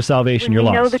sin after salvation, you're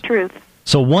lost. You know the truth.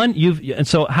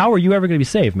 So how are you ever going to be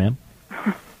saved, ma'am?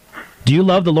 Do you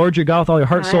love the Lord your God with all your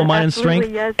heart, soul, mind, and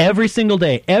strength? Yes. Every single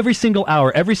day, every single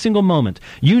hour, every single moment.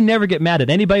 You never get mad at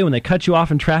anybody when they cut you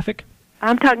off in traffic?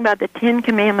 I'm talking about the 10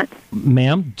 Commandments.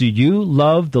 Ma'am, do you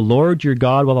love the Lord your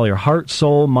God with all your heart,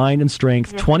 soul, mind, and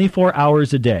strength 24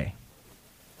 hours a day?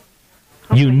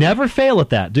 Okay. You never fail at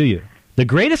that, do you? The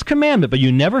greatest commandment, but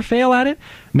you never fail at it?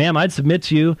 Ma'am, I'd submit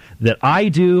to you that I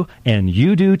do and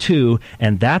you do too,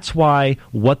 and that's why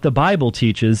what the Bible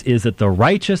teaches is that the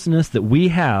righteousness that we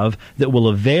have that will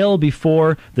avail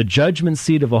before the judgment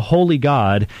seat of a holy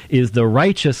God is the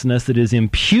righteousness that is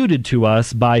imputed to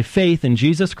us by faith in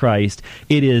Jesus Christ.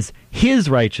 It is His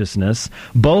righteousness,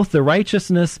 both the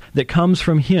righteousness that comes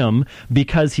from Him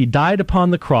because He died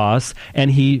upon the cross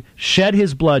and He shed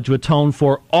His blood to atone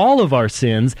for all of our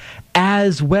sins,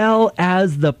 as well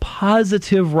as the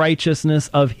positive righteousness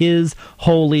of His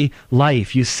holy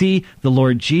life. You see, the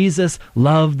Lord Jesus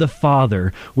loved the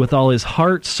Father with all His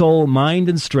heart, soul, mind,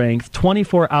 and strength,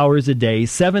 24 hours a day,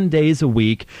 7 days a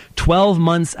week, 12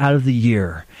 months out of the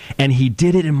year. And He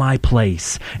did it in my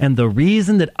place. And the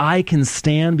reason that I can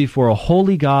stand before a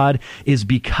holy God is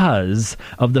because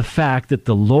of the fact that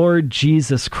the Lord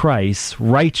Jesus Christ's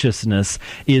righteousness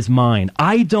is mine.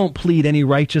 I don't plead any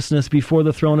righteousness before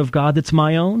the throne of God that's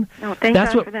my own. No, thank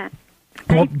God for that.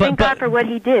 Thank God for what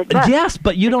He did. But yes,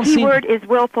 but you don't see... The key word is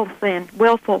willful sin,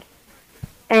 willful.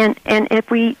 And if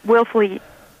we willfully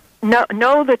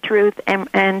know the truth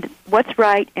and what's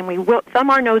right, and we will, some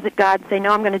knows that God say,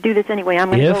 no, I'm going to do this anyway.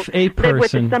 I'm going to go live with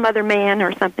some other man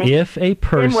or something. If a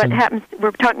person... Then what happens,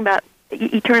 we're talking about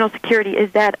eternal security,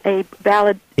 is that a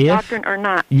valid doctrine or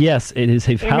not? Yes, it is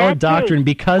a valid doctrine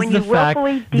because the fact that Jesus... When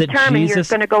you willfully determine you're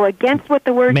going to go against what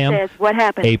the Word says, what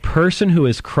happens? A person who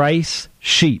is Christ's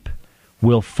sheep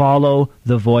will follow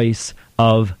the voice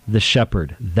of the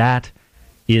shepherd. That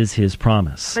is His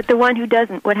promise. But the one who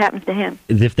doesn't, what happens to him?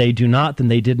 If they do not, then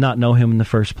they did not know Him in the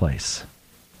first place.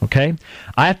 Okay?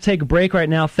 I have to take a break right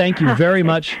now. Thank you very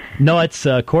much. No, it's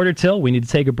quarter till. We need to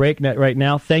take a break right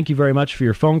now. Thank you very much for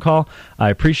your phone call. I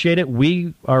appreciate it.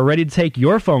 We are ready to take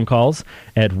your phone calls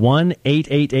at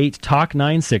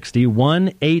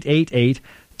 1-888-TALK-960,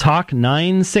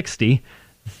 1-888-TALK-960.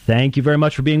 Thank you very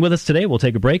much for being with us today. We'll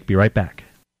take a break. Be right back.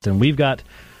 And we've got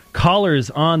callers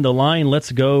on the line.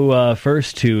 Let's go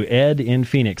first to Ed in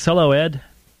Phoenix. Hello, Ed.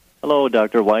 Hello,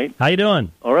 Dr. White. How you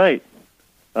doing? All right.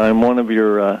 I'm one of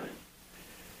your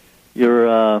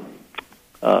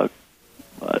fellow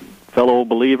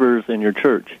believers in your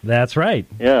church. That's right.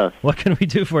 Yes. What can we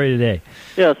do for you today?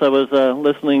 Yes, I was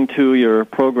listening to your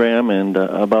program and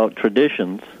about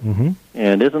traditions. Mm-hmm.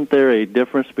 And isn't there a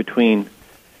difference between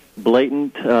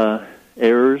blatant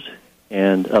errors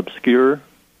and obscure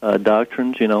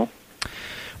doctrines, you know?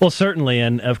 Well, certainly,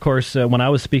 and of course, when I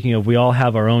was speaking of we all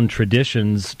have our own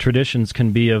traditions, traditions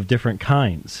can be of different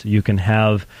kinds. You can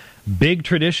have big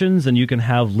traditions and you can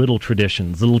have little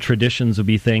traditions. Little traditions would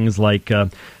be things like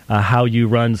how you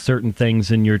run certain things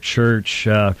in your church,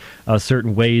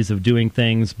 certain ways of doing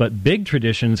things, but big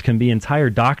traditions can be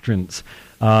entire doctrines.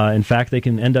 In fact, they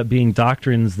can end up being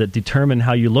doctrines that determine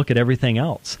how you look at everything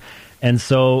else. And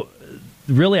so,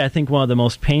 really, I think one of the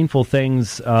most painful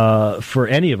things for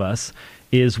any of us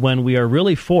is when we are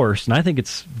really forced, and I think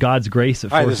it's God's grace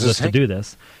that forces us to do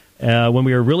this, when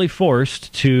we are really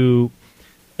forced to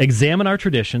examine our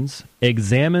traditions,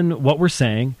 examine what we're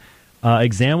saying,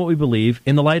 examine what we believe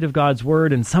in the light of God's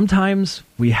Word, and sometimes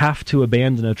we have to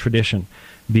abandon a tradition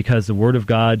because the Word of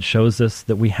God shows us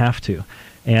that we have to.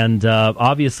 And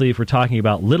obviously, if we're talking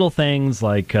about little things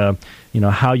like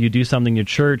how you do something in your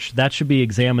church, that should be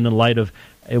examined in light of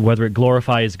whether it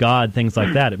glorifies God, things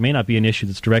like that. It may not be an issue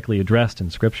that's directly addressed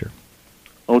in Scripture.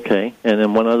 Okay, and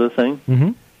then one other thing.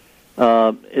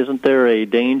 Mm-hmm. Isn't there a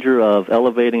danger of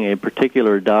elevating a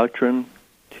particular doctrine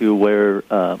to where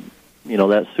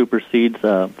that supersedes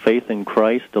faith in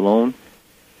Christ alone?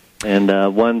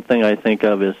 And one thing I think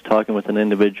of is talking with an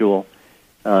individual.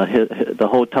 The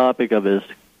whole topic of his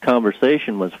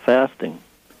conversation was fasting,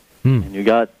 and you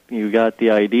got the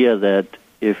idea that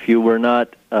if you were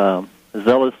not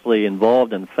zealously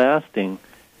involved in fasting,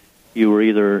 you were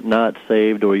either not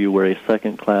saved or you were a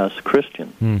second-class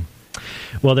Christian.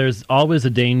 Well, there's always a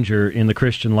danger in the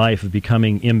Christian life of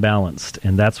becoming imbalanced,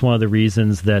 and that's one of the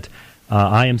reasons that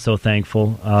I am so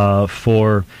thankful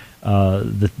for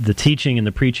the teaching and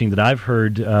the preaching that I've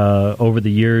heard over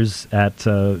the years at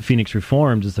Phoenix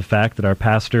Reformed is the fact that our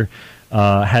pastor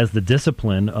has the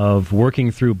discipline of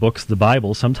working through books of the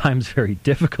Bible, sometimes very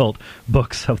difficult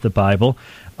books of the Bible,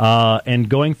 and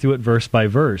going through it verse by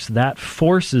verse. That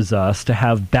forces us to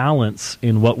have balance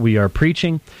in what we are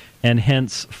preaching and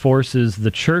hence forces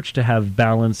the church to have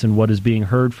balance in what is being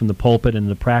heard from the pulpit and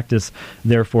the practice,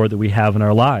 therefore, that we have in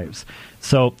our lives.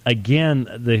 So, again,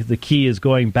 the key is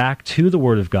going back to the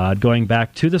Word of God, going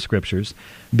back to the Scriptures,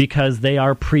 because they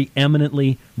are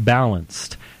preeminently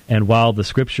balanced. And while the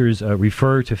Scriptures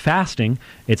refer to fasting,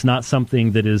 it's not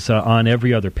something that is on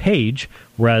every other page,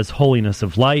 whereas holiness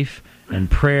of life and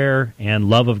prayer and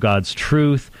love of God's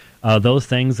truth, those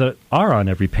things are on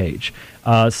every page.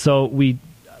 So we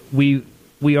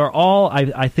are all,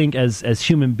 I think, as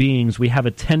human beings, we have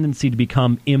a tendency to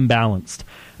become imbalanced.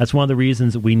 That's one of the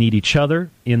reasons that we need each other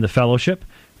in the fellowship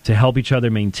to help each other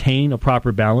maintain a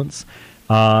proper balance.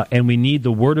 And we need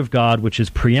the Word of God, which is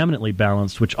preeminently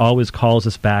balanced, which always calls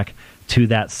us back to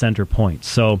that center point.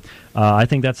 So I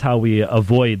think that's how we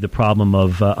avoid the problem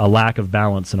of a lack of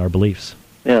balance in our beliefs.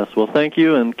 Yes, well, thank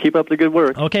you, and keep up the good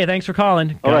work. Okay, thanks for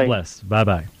calling. God bless.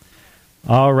 Bye-bye.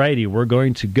 All righty, we're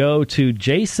going to go to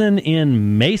Jason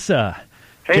in Mesa.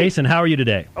 Hey. Jason, how are you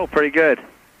today? Oh, pretty good.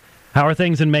 How are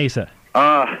things in Mesa?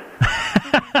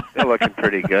 They're looking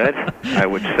pretty good, I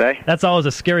would say. That's always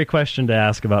a scary question to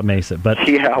ask about Mesa, but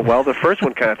yeah, well, the first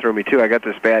one kind of threw me too. I got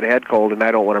this bad head cold, and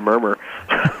I don't want to murmur.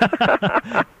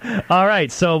 All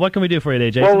right, so what can we do for you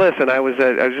today, Jason? Well, listen, I was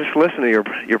just listening to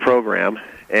your program,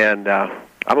 and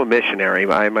I'm a missionary.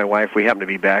 I and my wife, we happen to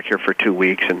be back here for 2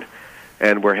 weeks,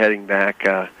 and we're heading back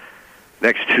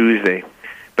next Tuesday.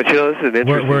 But this is an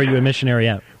interesting. Where are you a missionary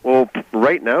at? Well,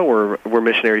 right now we're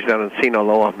missionaries down in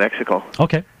Sinaloa, Mexico.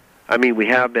 Okay. I mean, we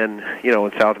have been,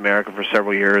 in South America for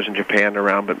several years, in Japan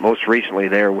around, but most recently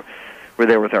we're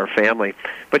there with our family.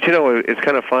 But it's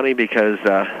kind of funny because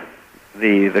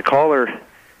the caller,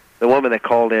 the woman that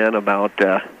called in about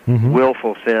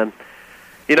willful sin,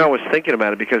 I was thinking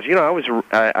about it because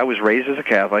I was raised as a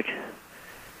Catholic,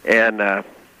 and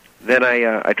then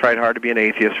I tried hard to be an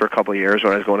atheist for a couple of years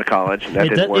when I was going to college, and that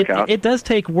didn't work out. It does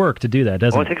take work to do that,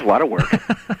 doesn't it? Oh, it takes a lot of work.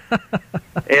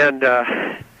 And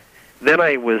then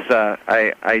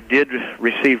I did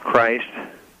receive Christ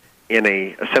in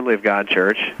a Assembly of God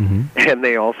church, and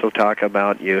they also talk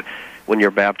about when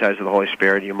you're baptized with the Holy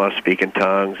Spirit, you must speak in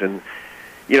tongues, and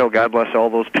God bless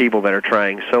all those people that are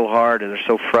trying so hard and they're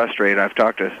so frustrated. I've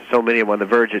talked to so many of them on the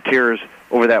verge of tears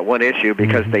over that one issue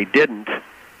because they didn't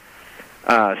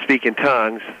speak in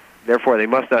tongues, therefore they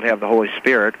must not have the Holy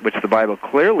Spirit, which the Bible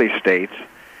clearly states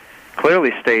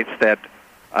that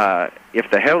if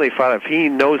the Heavenly Father, if He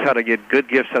knows how to give good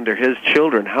gifts unto His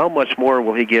children, how much more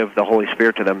will He give the Holy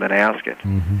Spirit to them that ask it?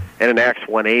 And in Acts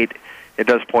 1:8, it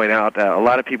does point out a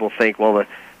lot of people think, well,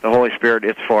 the Holy Spirit,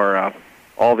 it's for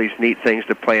all these neat things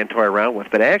to play and toy around with.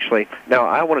 But actually, now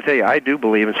I want to tell you, I do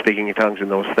believe in speaking in tongues and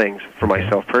those things for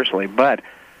myself personally, but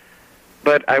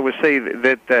I would say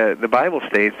that the Bible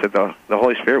states that the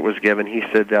Holy Spirit was given. He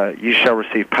said, you shall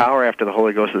receive power after the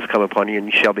Holy Ghost has come upon you, and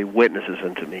you shall be witnesses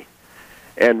unto me.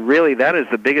 And really, that is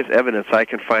the biggest evidence I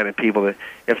can find in people that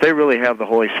if they really have the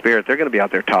Holy Spirit, they're going to be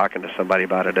out there talking to somebody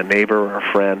about it, a neighbor or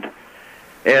a friend,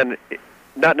 and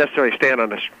not necessarily stand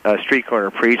on a street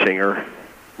corner preaching, or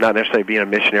not necessarily being a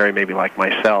missionary, maybe like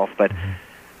myself, but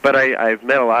I've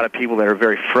met a lot of people that are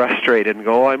very frustrated and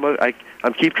go,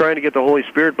 I'm keep trying to get the Holy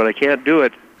Spirit, but I can't do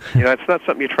it. It's not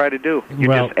something you try to do. You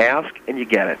just ask and you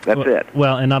get it. That's it.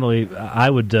 Well, and not only,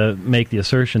 I would make the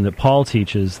assertion that Paul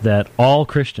teaches that all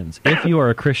Christians, if you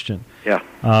are a Christian,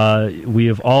 we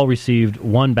have all received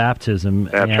one baptism.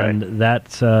 That's and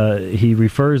that he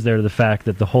refers there to the fact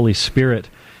that the Holy Spirit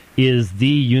is the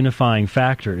unifying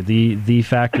factor, the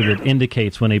factor that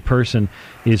indicates when a person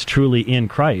is truly in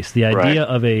Christ. The idea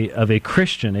of a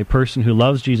Christian, a person who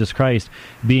loves Jesus Christ,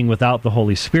 being without the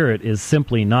Holy Spirit is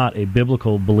simply not a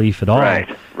biblical belief at all. Right,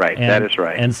 and, that is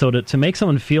right. And so to make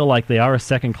someone feel like they are a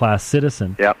second-class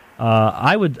citizen,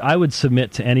 I would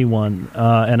submit to anyone,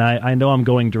 and I know I'm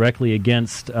going directly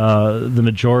against the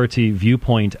majority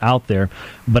viewpoint out there,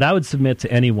 but I would submit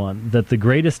to anyone that the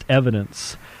greatest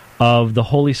evidence of the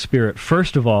Holy Spirit,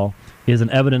 first of all, is an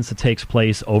evidence that takes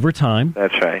place over time.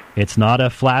 That's right. It's not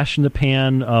a flash in the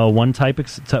pan, one type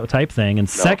thing. And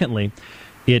secondly,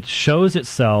 it shows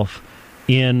itself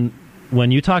in, when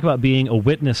you talk about being a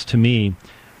witness to me,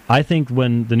 I think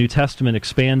when the New Testament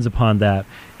expands upon that,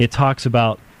 it talks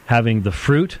about having the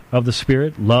fruit of the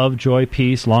Spirit, love, joy,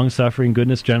 peace, long-suffering,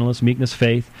 goodness, gentleness, meekness,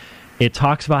 faith. It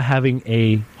talks about having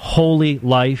a holy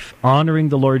life, honoring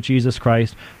the Lord Jesus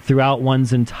Christ throughout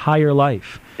one's entire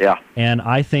life. Yeah. And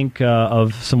I think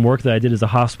of some work that I did as a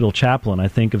hospital chaplain. I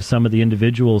think of some of the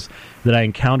individuals that I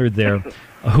encountered there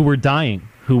who were dying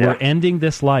who were ending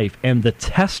this life, and the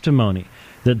testimony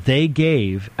that they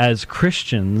gave as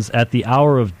Christians at the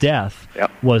hour of death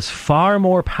was far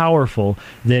more powerful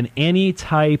than any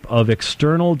type of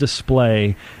external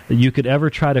display that you could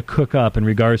ever try to cook up in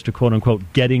regards to, quote-unquote,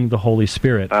 getting the Holy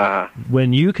Spirit.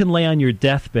 When you can lay on your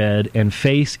deathbed and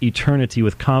face eternity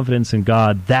with confidence in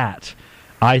God, that,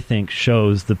 I think,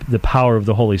 shows the power of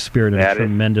the Holy Spirit in a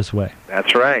tremendous way.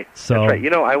 That's right. So, that's right.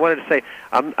 You know, I wanted to say,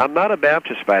 I'm not a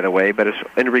Baptist, by the way, but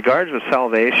in regards with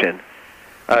salvation,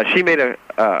 she made a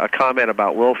comment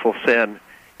about willful sin.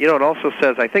 You know, it also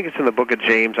says, I think it's in the book of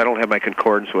James, I don't have my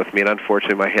concordance with me, and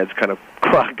unfortunately my head's kind of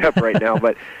clogged up right now,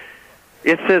 but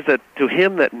it says that to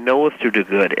him that knoweth to do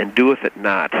good and doeth it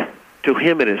not, to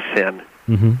him it is sin.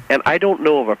 And I don't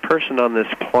know of a person on this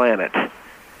planet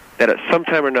that at some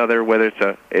time or another, whether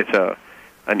it's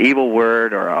an evil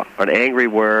word or an angry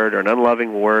word or an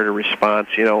unloving word or response,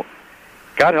 you know,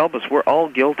 God help us, we're all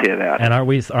guilty of that. And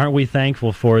aren't we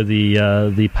thankful for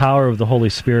the power of the Holy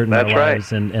Spirit in our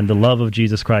lives and the love of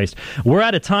Jesus Christ? We're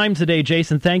out of time today,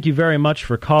 Jason. Thank you very much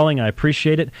for calling. I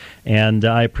appreciate it, and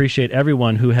I appreciate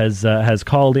everyone who has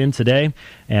called in today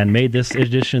and made this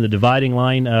edition of The Dividing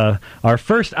Line our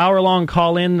first hour-long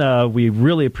call-in. We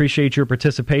really appreciate your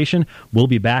participation. We'll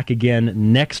be back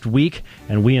again next week,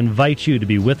 and we invite you to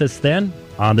be with us then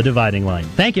on The Dividing Line.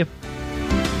 Thank you.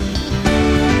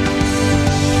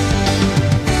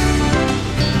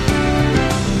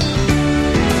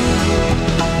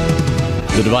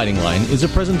 The Dividing Line is a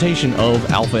presentation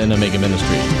of Alpha and Omega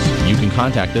Ministries. You can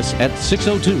contact us at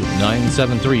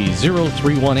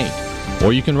 602-973-0318,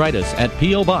 or you can write us at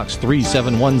P.O. Box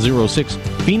 37106,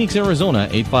 Phoenix, Arizona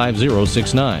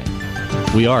 85069.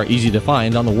 We are easy to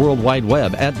find on the World Wide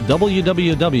Web at www.aomin.org.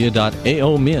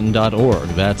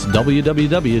 That's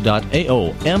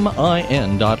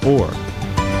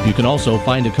www.aomin.org. You can also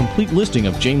find a complete listing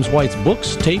of James White's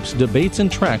books, tapes, debates,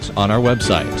 and tracts on our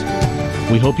website.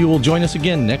 We hope you will join us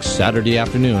again next Saturday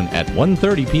afternoon at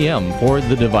 1:30 p.m. for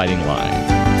The Dividing Line.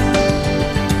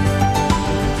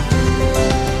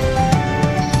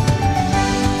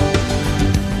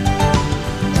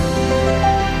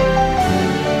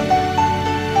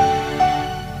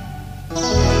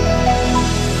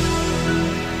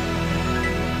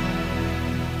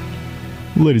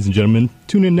 Ladies and gentlemen,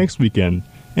 tune in next weekend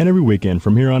and every weekend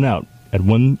from here on out at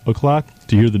 1 o'clock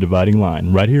to hear The Dividing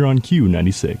Line, right here on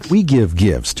Q96. We give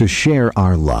gifts to share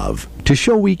our love, to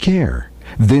show we care.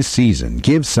 This season,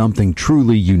 give something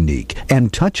truly unique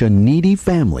and touch a needy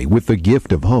family with the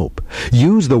gift of hope.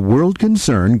 Use the World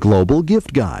Concern Global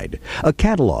Gift Guide, a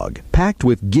catalog packed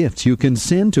with gifts you can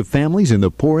send to families in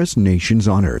the poorest nations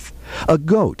on earth. A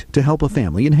goat to help a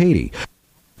family in Haiti.